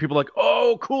flashing back and people are like,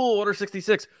 oh, cool, Order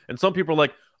 66. And some people are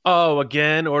like, oh,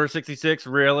 again, Order 66,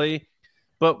 really?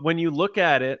 But when you look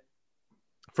at it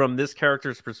from this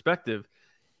character's perspective,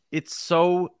 it's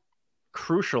so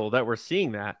crucial that we're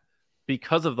seeing that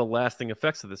because of the lasting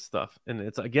effects of this stuff. And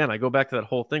it's, again, I go back to that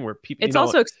whole thing where people... It's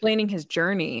also explaining his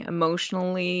journey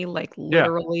emotionally, like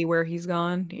literally where he's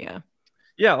gone. Yeah.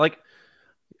 Yeah, like,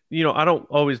 I don't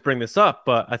always bring this up,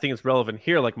 but I think it's relevant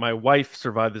here. Like, my wife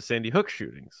survived the Sandy Hook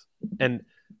shootings, and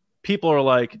people are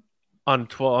like, on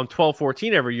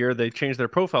 12/14 every year, they change their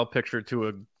profile picture to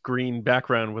a green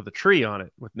background with a tree on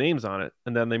it, with names on it,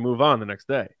 and then they move on the next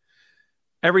day.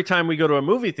 Every time we go to a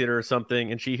movie theater or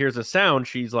something and she hears a sound,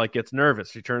 she's like, gets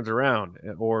nervous. She turns around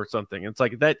or something. It's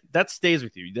like that stays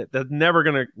with you. That's never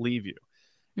going to leave you.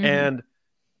 Mm-hmm. And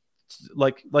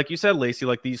like you said, Lacey,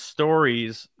 like these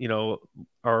stories,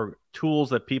 are tools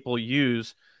that people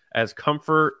use as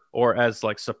comfort or as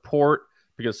like support,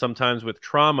 because sometimes with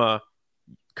trauma,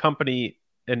 company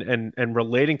and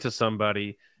relating to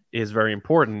somebody is very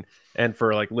important. And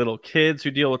for like little kids who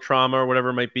deal with trauma or whatever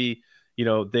it might be,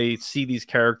 they see these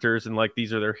characters and like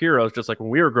these are their heroes. Just like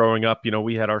when we were growing up,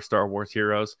 we had our Star Wars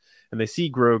heroes, and they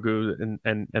see Grogu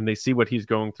and they see what he's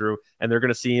going through, and they're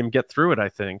going to see him get through it, I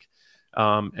think.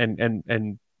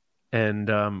 And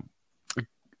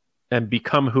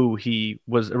become who he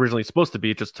was originally supposed to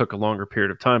be. It just took a longer period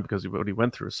of time because of what he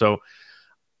went through. So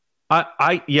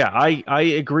I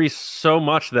agree so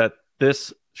much that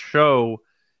this show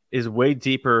is way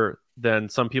deeper than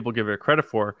some people give it credit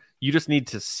for. You just need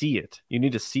to see it. You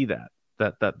need to see that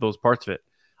those parts of it.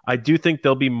 I do think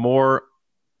they'll be more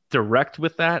direct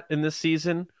with that in this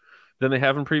season than they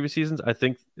have in previous seasons. I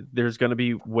think there's going to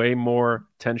be way more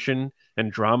tension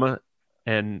and drama,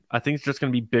 and I think it's just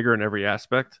going to be bigger in every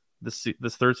aspect this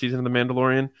third season of The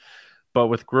Mandalorian. But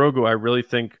with Grogu, I really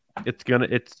think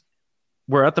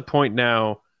we're at the point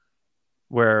now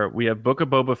where we have Book of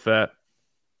Boba Fett,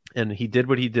 and he did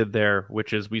what he did there,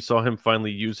 which is we saw him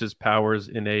finally use his powers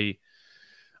in a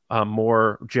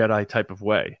more Jedi type of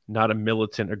way, not a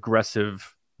militant,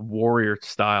 aggressive warrior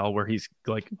style where he's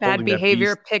like bad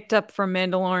behavior picked up from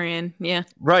Mandalorian. Yeah,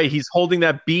 right. He's holding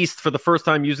that beast for the first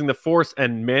time using the Force,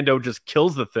 and Mando just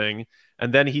kills the thing,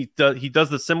 and then he does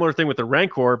the similar thing with the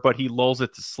Rancor, but he lulls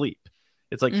it to sleep.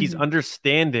 It's like he's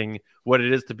understanding what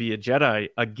it is to be a Jedi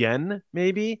again,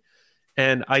 maybe.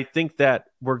 And I think that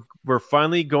we're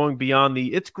finally going beyond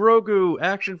the it's Grogu,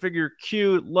 action figure,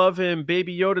 cute, love him,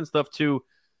 Baby Yoda and stuff, to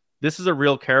this is a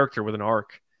real character with an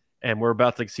arc, and we're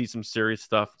about to see some serious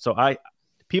stuff. So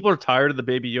people are tired of the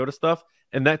Baby Yoda stuff,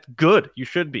 and that's good. You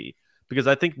should be, because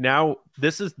I think now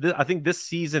I think this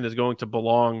season is going to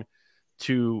belong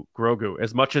to Grogu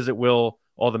as much as it will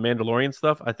all the Mandalorian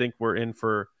stuff. I think we're in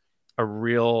for a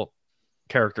real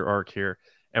character arc here,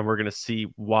 and we're going to see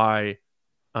why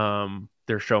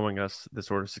they're showing us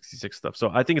this Order 66 stuff. So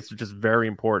I think it's just very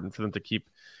important for them to keep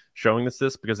showing us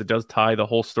this, because it does tie the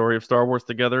whole story of Star Wars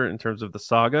together in terms of the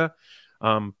saga,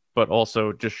 but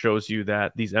also just shows you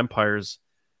that these empires,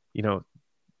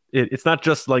 it's not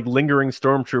just like lingering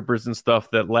stormtroopers and stuff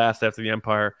that last after the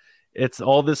Empire. It's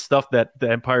all this stuff that the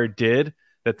Empire did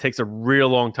that takes a real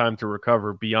long time to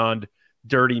recover beyond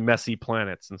dirty, messy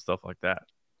planets and stuff like that.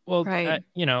 Well, right.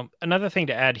 Another thing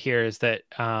to add here is that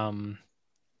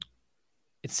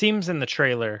it seems in the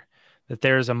trailer that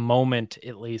there's a moment,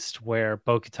 at least, where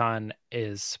Bo-Katan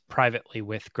is privately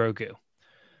with Grogu.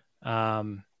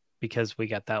 Because we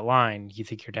got that line, you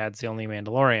think your dad's the only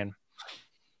Mandalorian.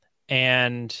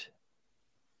 And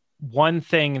one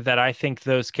thing that I think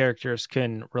those characters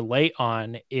can relate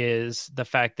on is the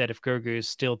fact that if Grogu is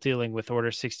still dealing with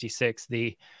Order 66,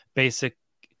 the basic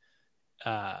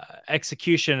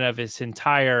execution of his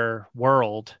entire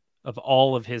world, of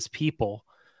all of his people,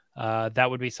 that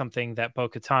would be something that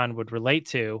Bo-Katan would relate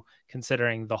to,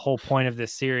 considering the whole point of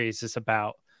this series is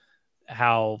about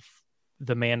how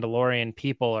the Mandalorian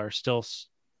people are still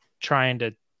trying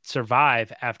to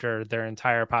survive after their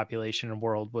entire population and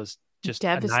world was just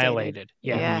annihilated.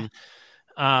 Yeah.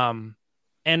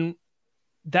 And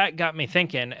that got me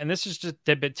thinking, and this is just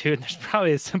a bit too, and there's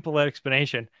probably a simple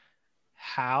explanation.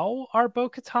 How are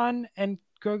Bo-Katan and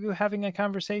Grogu having a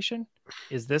conversation?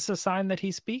 Is this a sign that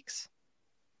he speaks?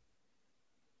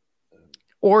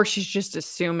 Or she's just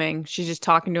assuming. She's just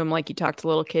talking to him like you talk to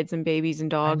little kids and babies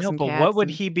and I dogs know, and but cats. what would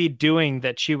and... he be doing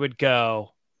that she would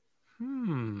go,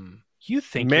 you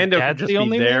think your Mando could dad's just the be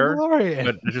only there, Mandalorian?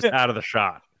 but just out of the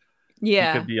shot. He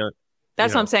Yeah. could be a,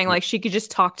 That's what I'm saying. Like, she could just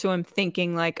talk to him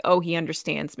thinking like, oh, he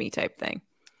understands me type thing.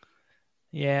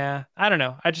 Yeah. I don't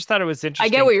know. I just thought it was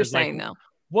interesting. I get what you're 'cause, like, saying, though.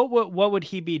 what would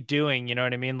he be doing? You know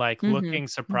what I mean? Like looking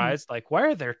surprised, like, why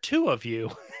are there two of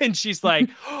you? And she's like,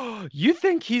 oh, you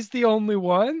think he's the only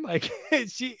one? Like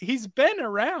he's been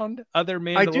around other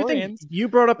Mandalorians. I do think you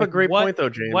brought up a great point though,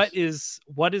 James.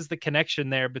 What is the connection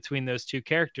there between those two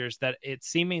characters that it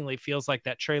seemingly feels like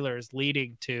that trailer is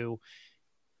leading to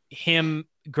him,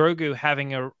 Grogu,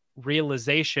 having a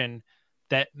realization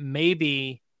that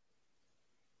maybe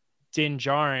Din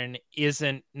Djarin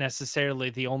isn't necessarily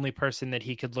the only person that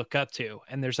he could look up to,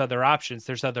 and there's other options,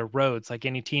 there's other roads. Like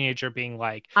any teenager being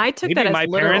like, I took maybe that as my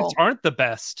literal. parents aren't the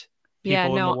best people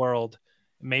in the no, world.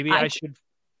 Maybe I should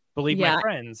believe my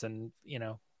friends and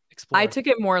explore. I took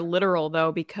it more literal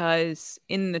though, because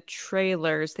in the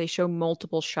trailers they show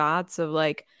multiple shots of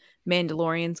like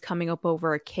Mandalorians coming up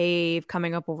over a cave,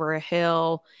 coming up over a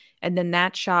hill, and then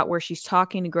that shot where she's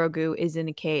talking to Grogu is in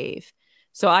a cave.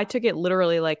 So I took it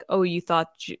literally like, oh, you thought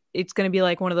it's going to be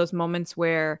like one of those moments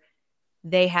where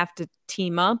they have to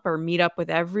team up or meet up with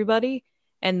everybody,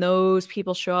 and those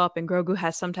people show up and Grogu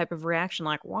has some type of reaction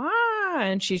like, why?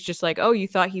 And she's just like, oh, you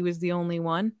thought he was the only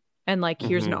one? And like,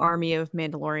 here's an army of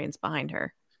Mandalorians behind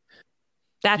her.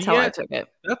 That's how I took it.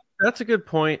 That's a good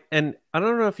point. And I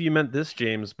don't know if you meant this,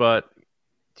 James, but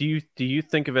do you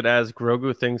think of it as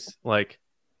Grogu thinks like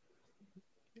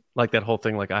that whole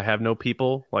thing, like I have no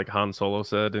people, like Han Solo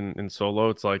said in Solo?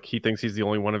 It's like he thinks he's the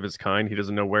only one of his kind. He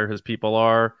doesn't know where his people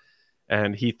are.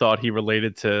 And he thought he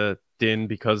related to Din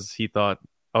because he thought,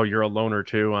 oh, you're a loner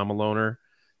too. I'm a loner,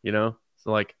 So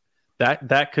like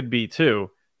that could be too.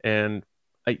 And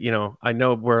I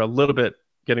know we're a little bit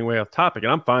getting way off topic,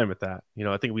 and I'm fine with that.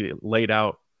 I think we laid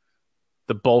out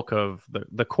the bulk of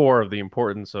the core of the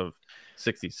importance of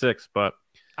 66, but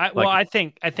I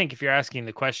think if you're asking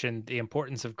the question, the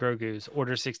importance of Grogu's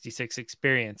Order 66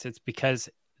 experience, it's because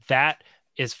that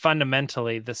is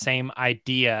fundamentally the same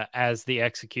idea as the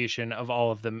execution of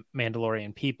all of the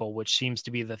Mandalorian people, which seems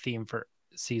to be the theme for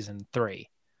season 3.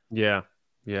 Yeah.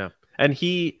 And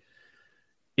he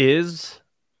is,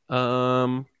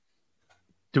 do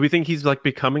we think he's like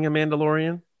becoming a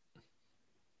Mandalorian?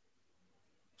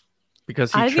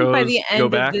 Because he chose to go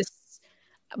back?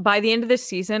 By the end of this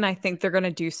season, I think they're going to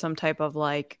do some type of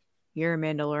like, you're a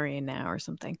Mandalorian now or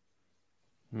something.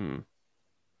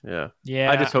 Yeah. Yeah.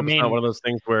 I just hope it's not one of those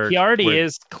things where he already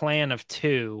is Clan of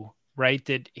 2, right?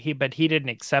 But he didn't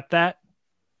accept that.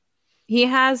 He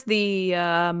has the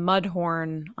mud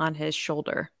horn on his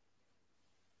shoulder.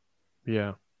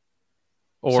 Yeah.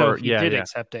 Or so he did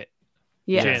accept it.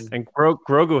 Yes. And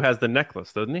Grogu has the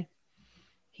necklace, doesn't he?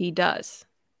 He does.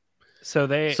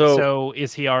 So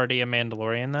is he already a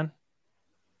Mandalorian then?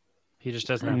 He just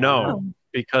doesn't have no,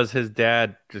 because his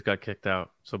dad just got kicked out.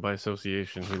 So by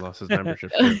association, he lost his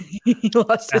membership. He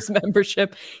lost his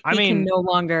membership. He can no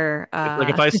longer. Like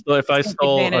if I stole a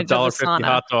 $1.50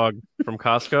 hot dog from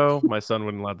Costco, my son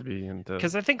wouldn't allowed to be into.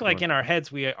 Because I think like in our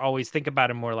heads, we always think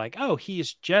about him more like, oh,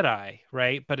 he's Jedi,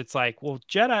 right? But it's like, well,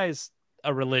 Jedi's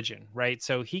a religion, right?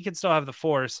 So he can still have the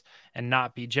Force and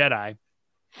not be Jedi.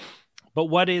 But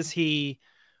what is he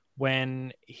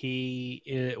when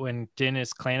Din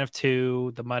is Clan of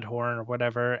 2, the Mudhorn or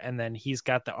whatever, and then he's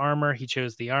got the armor. He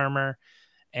chose the armor,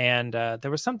 and there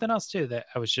was something else too that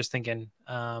I was just thinking,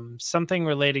 something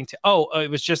relating to. It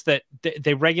was just that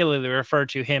they regularly refer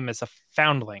to him as a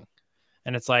foundling,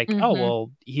 and it's like, oh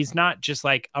well, he's not just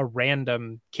like a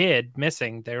random kid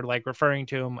missing. They're like referring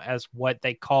to him as what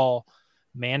they call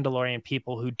Mandalorian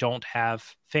people who don't have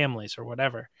families or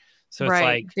whatever. So it's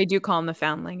like they do call him the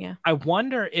foundling. Yeah. I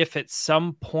wonder if at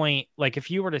some point, like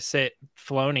if you were to sit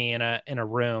Filoni in a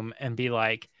room and be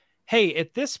like, hey,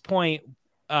 at this point,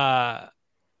 is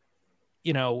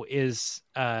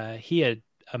he a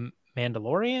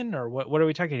Mandalorian or what are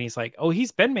we talking? And he's like, oh,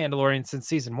 he's been Mandalorian since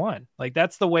season 1. Like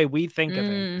that's the way we think of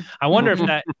him. I wonder if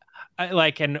that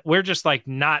and we're just like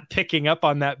not picking up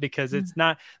on that because that's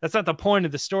not the point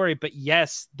of the story. But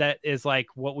yes, that is like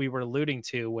what we were alluding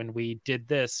to when we did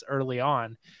this early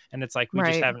on. And it's like, we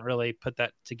just haven't really put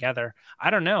that together.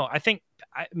 I don't know. I think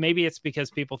maybe it's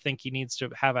because people think he needs to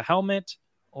have a helmet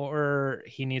or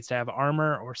he needs to have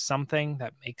armor or something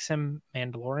that makes him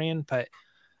Mandalorian. But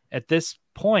at this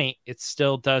point, it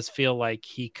still does feel like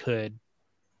he could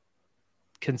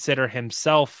consider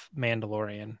himself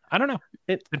Mandalorian. I don't know.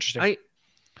 It's interesting.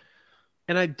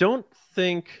 I don't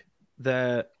think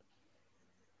that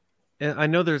and I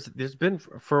know there's been,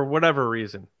 for whatever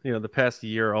reason, the past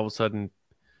year, all of a sudden,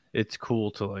 it's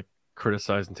cool to like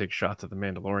criticize and take shots at the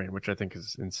Mandalorian, which I think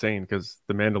is insane because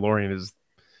the Mandalorian is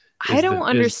I don't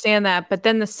understand that, but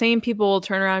then the same people will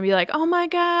turn around and be like, "Oh my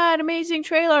god, amazing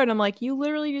trailer!" And I'm like, "You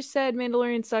literally just said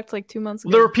Mandalorian sucked like 2 months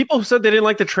ago." There were people who said they didn't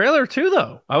like the trailer too,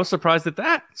 though. I was surprised at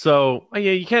that. So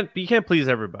yeah, you can't please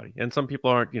everybody, and some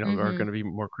people aren't are going to be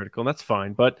more critical, and that's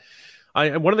fine. But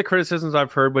one of the criticisms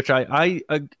I've heard, which I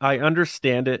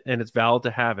understand it, and it's valid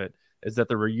to have it, is that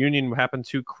the reunion happened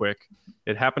too quick.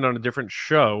 It happened on a different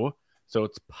show, so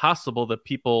it's possible that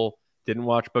people didn't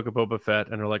watch Book of Boba Fett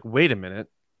and are like, "Wait a minute.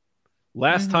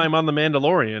 Last time on The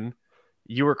Mandalorian,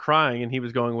 you were crying and he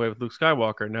was going away with Luke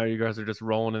Skywalker. Now you guys are just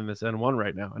rolling in this N1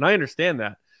 right now." And I understand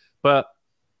that. But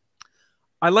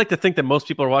I like to think that most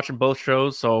people are watching both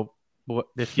shows. So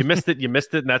if you missed it, you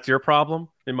missed it. And that's your problem,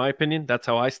 in my opinion. That's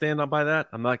how I stand on by that.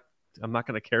 I'm not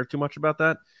going to care too much about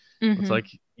that. It's like,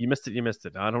 you missed it, you missed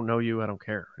it. I don't know you. I don't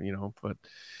care, but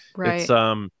right. It's,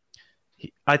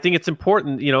 I think it's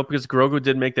important, because Grogu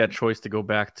did make that choice to go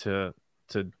back to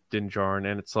Din Djarin.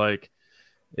 And it's like,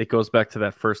 it goes back to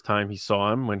that first time he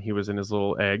saw him when he was in his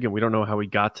little egg, and we don't know how he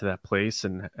got to that place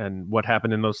and what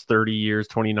happened in those 30 years,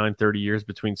 30 years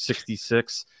between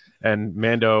 66 and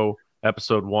Mando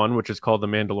episode 1, which is called The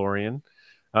Mandalorian.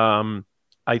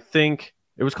 I think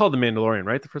it was called The Mandalorian,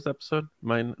 right? The first episode?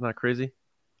 Am I not crazy?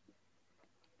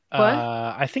 What?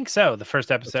 I think so. The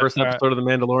first episode. The first episode of The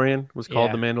Mandalorian was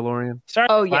called The Mandalorian. Sorry,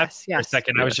 oh, yes. For a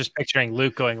second, I was just picturing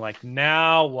Luke going like,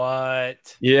 "Now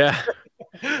what?" Yeah.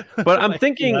 But I'm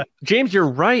thinking, James, you're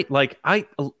right. Like, I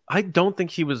don't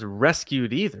think he was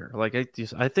rescued either. Like,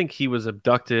 I think he was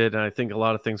abducted, and I think a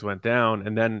lot of things went down,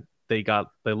 and then they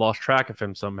lost track of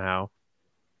him somehow.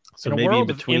 So in a maybe world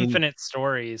in between of infinite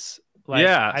stories,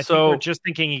 I think we're just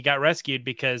thinking he got rescued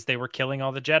because they were killing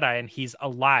all the Jedi, and he's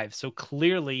alive. So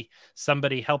clearly,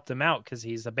 somebody helped him out because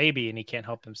he's a baby and he can't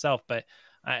help himself. But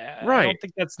I don't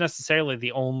think that's necessarily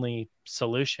the only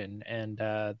solution, and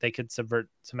they could subvert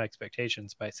some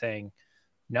expectations by saying,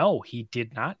 "No, he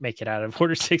did not make it out of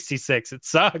Order 66. It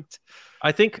sucked."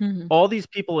 I think all these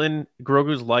people in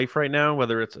Grogu's life right now,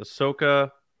 whether it's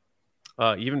Ahsoka,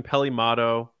 even Peli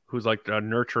Motto, who's like a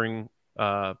nurturing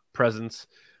presence,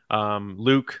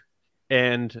 Luke,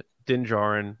 and Din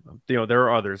Djarin, there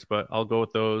are others, but I'll go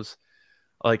with those.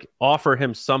 Like, offer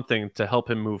him something to help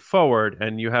him move forward,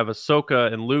 and you have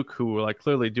Ahsoka and Luke who are like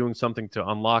clearly doing something to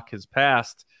unlock his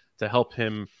past to help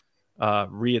him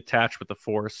reattach with the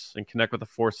Force and connect with the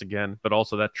Force again, but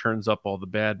also that churns up all the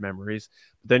bad memories.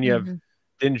 But then you have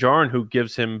Din Djarin, who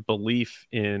gives him belief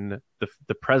in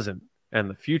the present and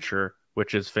the future,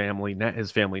 which is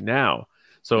his family now.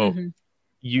 So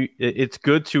it's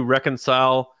good to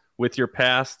reconcile with your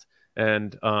past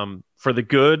and for the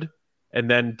good, and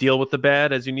then deal with the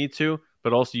bad as you need to,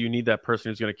 but also you need that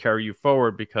person who's going to carry you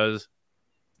forward, because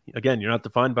again, you're not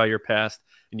defined by your past,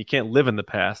 and you can't live in the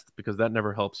past because that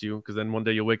never helps you, because then one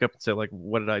day you'll wake up and say, like,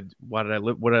 why did I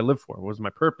live for? What was my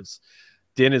purpose?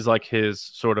 Din is like his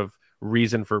sort of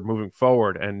reason for moving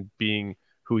forward and being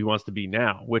who he wants to be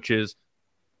now, which is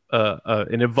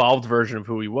an evolved version of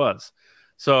who he was.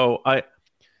 So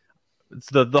it's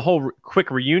the whole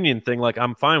quick reunion thing. Like,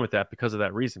 I'm fine with that because of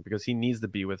that reason, because he needs to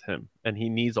be with him, and he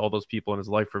needs all those people in his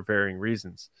life for varying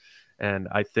reasons. And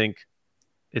I think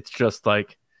it's just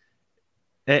like,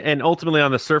 and ultimately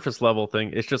on the surface level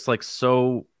thing, it's just like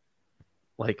so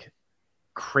like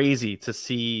crazy to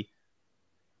see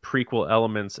prequel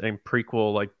elements and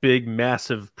prequel, like big,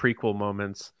 massive prequel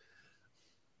moments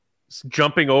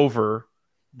jumping over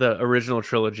the original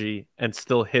trilogy and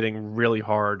still hitting really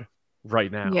hard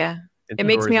right now. Yeah. It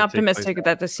makes me optimistic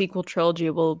that the sequel trilogy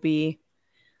will be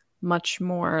much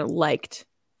more liked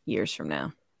years from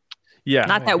now. Yeah.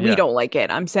 Not that we don't like it.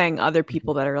 I'm saying other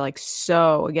people that are like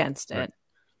so against it. Right.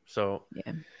 So,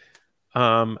 yeah.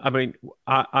 I mean,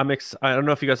 I don't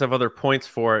know if you guys have other points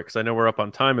for it, because I know we're up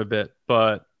on time a bit,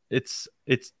 but this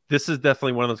is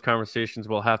definitely one of those conversations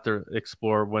we'll have to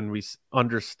explore when we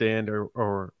understand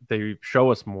or they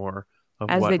show us more of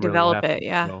as what they really develop happened. it.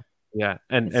 Yeah. So, yeah.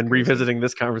 And revisiting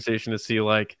this conversation to see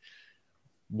like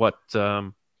what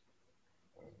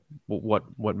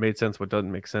made sense, what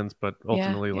doesn't make sense, but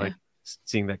ultimately like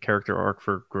seeing that character arc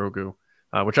for Grogu,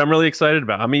 which I'm really excited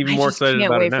about. I'm even more excited about it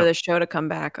now. I can't wait for the show to come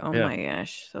back. Oh my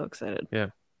gosh, so excited. Yeah.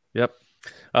 Yep.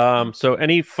 So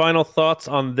any final thoughts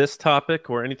on this topic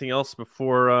or anything else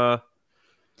before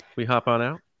we hop on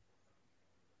out?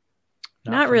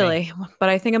 Not really, but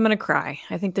I think I'm going to cry.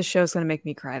 I think the show's going to make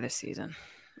me cry this season.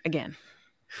 Again.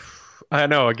 I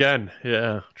know, again.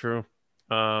 Yeah, true.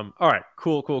 All right,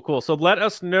 cool. So let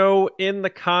us know in the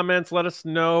comments. Let us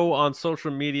know on social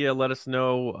media. Let us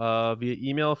know via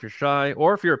email if you're shy,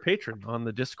 or if you're a patron on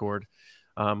the Discord,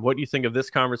 what you think of this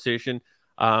conversation.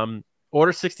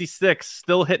 Order 66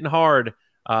 still hitting hard.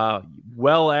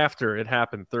 Well after it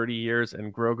happened 30 years,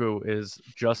 and Grogu is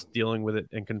just dealing with it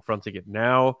and confronting it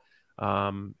now.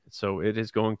 So it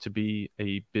is going to be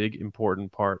a big,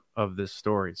 important part of this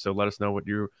story. So let us know what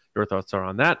your thoughts are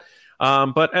on that.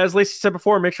 But as Lacey said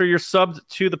before, make sure you're subbed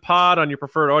to the pod on your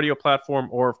preferred audio platform,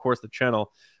 or of course the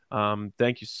channel.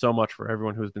 Thank you so much for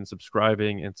everyone who's been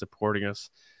subscribing and supporting us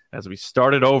as we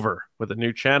started over with a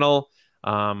new channel.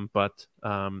 But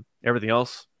everything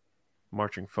else,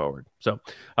 marching forward. So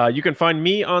you can find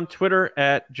me on Twitter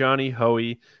at Johnny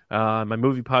Hoey. My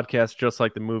movie podcast, Just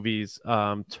Like the Movies.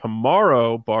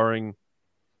 Tomorrow, barring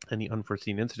any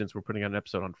unforeseen incidents, we're putting out an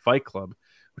episode on Fight Club,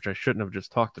 which I shouldn't have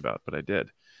just talked about, but I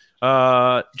did.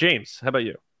 James, how about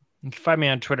you? You can find me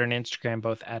on Twitter and Instagram,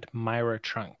 both at Myra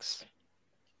Trunks.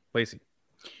 Lacey.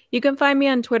 You can find me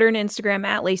on Twitter and Instagram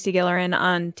at Lacey Gillerin,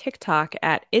 on TikTok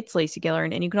at It's Lacey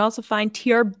Gillerin, and you can also find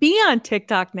TRB on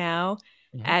TikTok now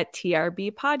at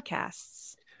TRB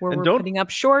Podcasts, where we're putting up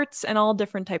shorts and all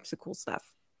different types of cool stuff.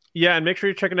 Yeah, and make sure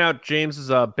you're checking out James's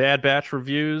Bad Batch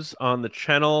reviews on the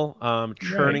channel,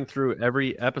 churning through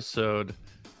every episode.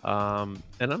 And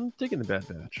I'm digging the Bad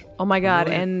Batch. Oh my God,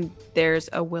 and there's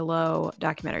a Willow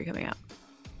documentary coming out.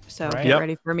 So get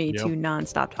ready for me to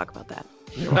nonstop talk about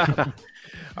that.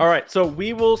 All right, so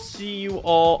we will see you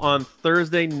all on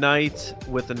Thursday night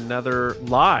with another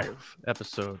live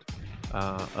episode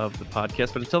of the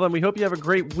podcast. But until then, we hope you have a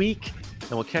great week,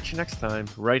 and we'll catch you next time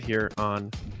right here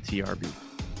on TRB.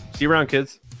 See you around,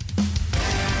 kids.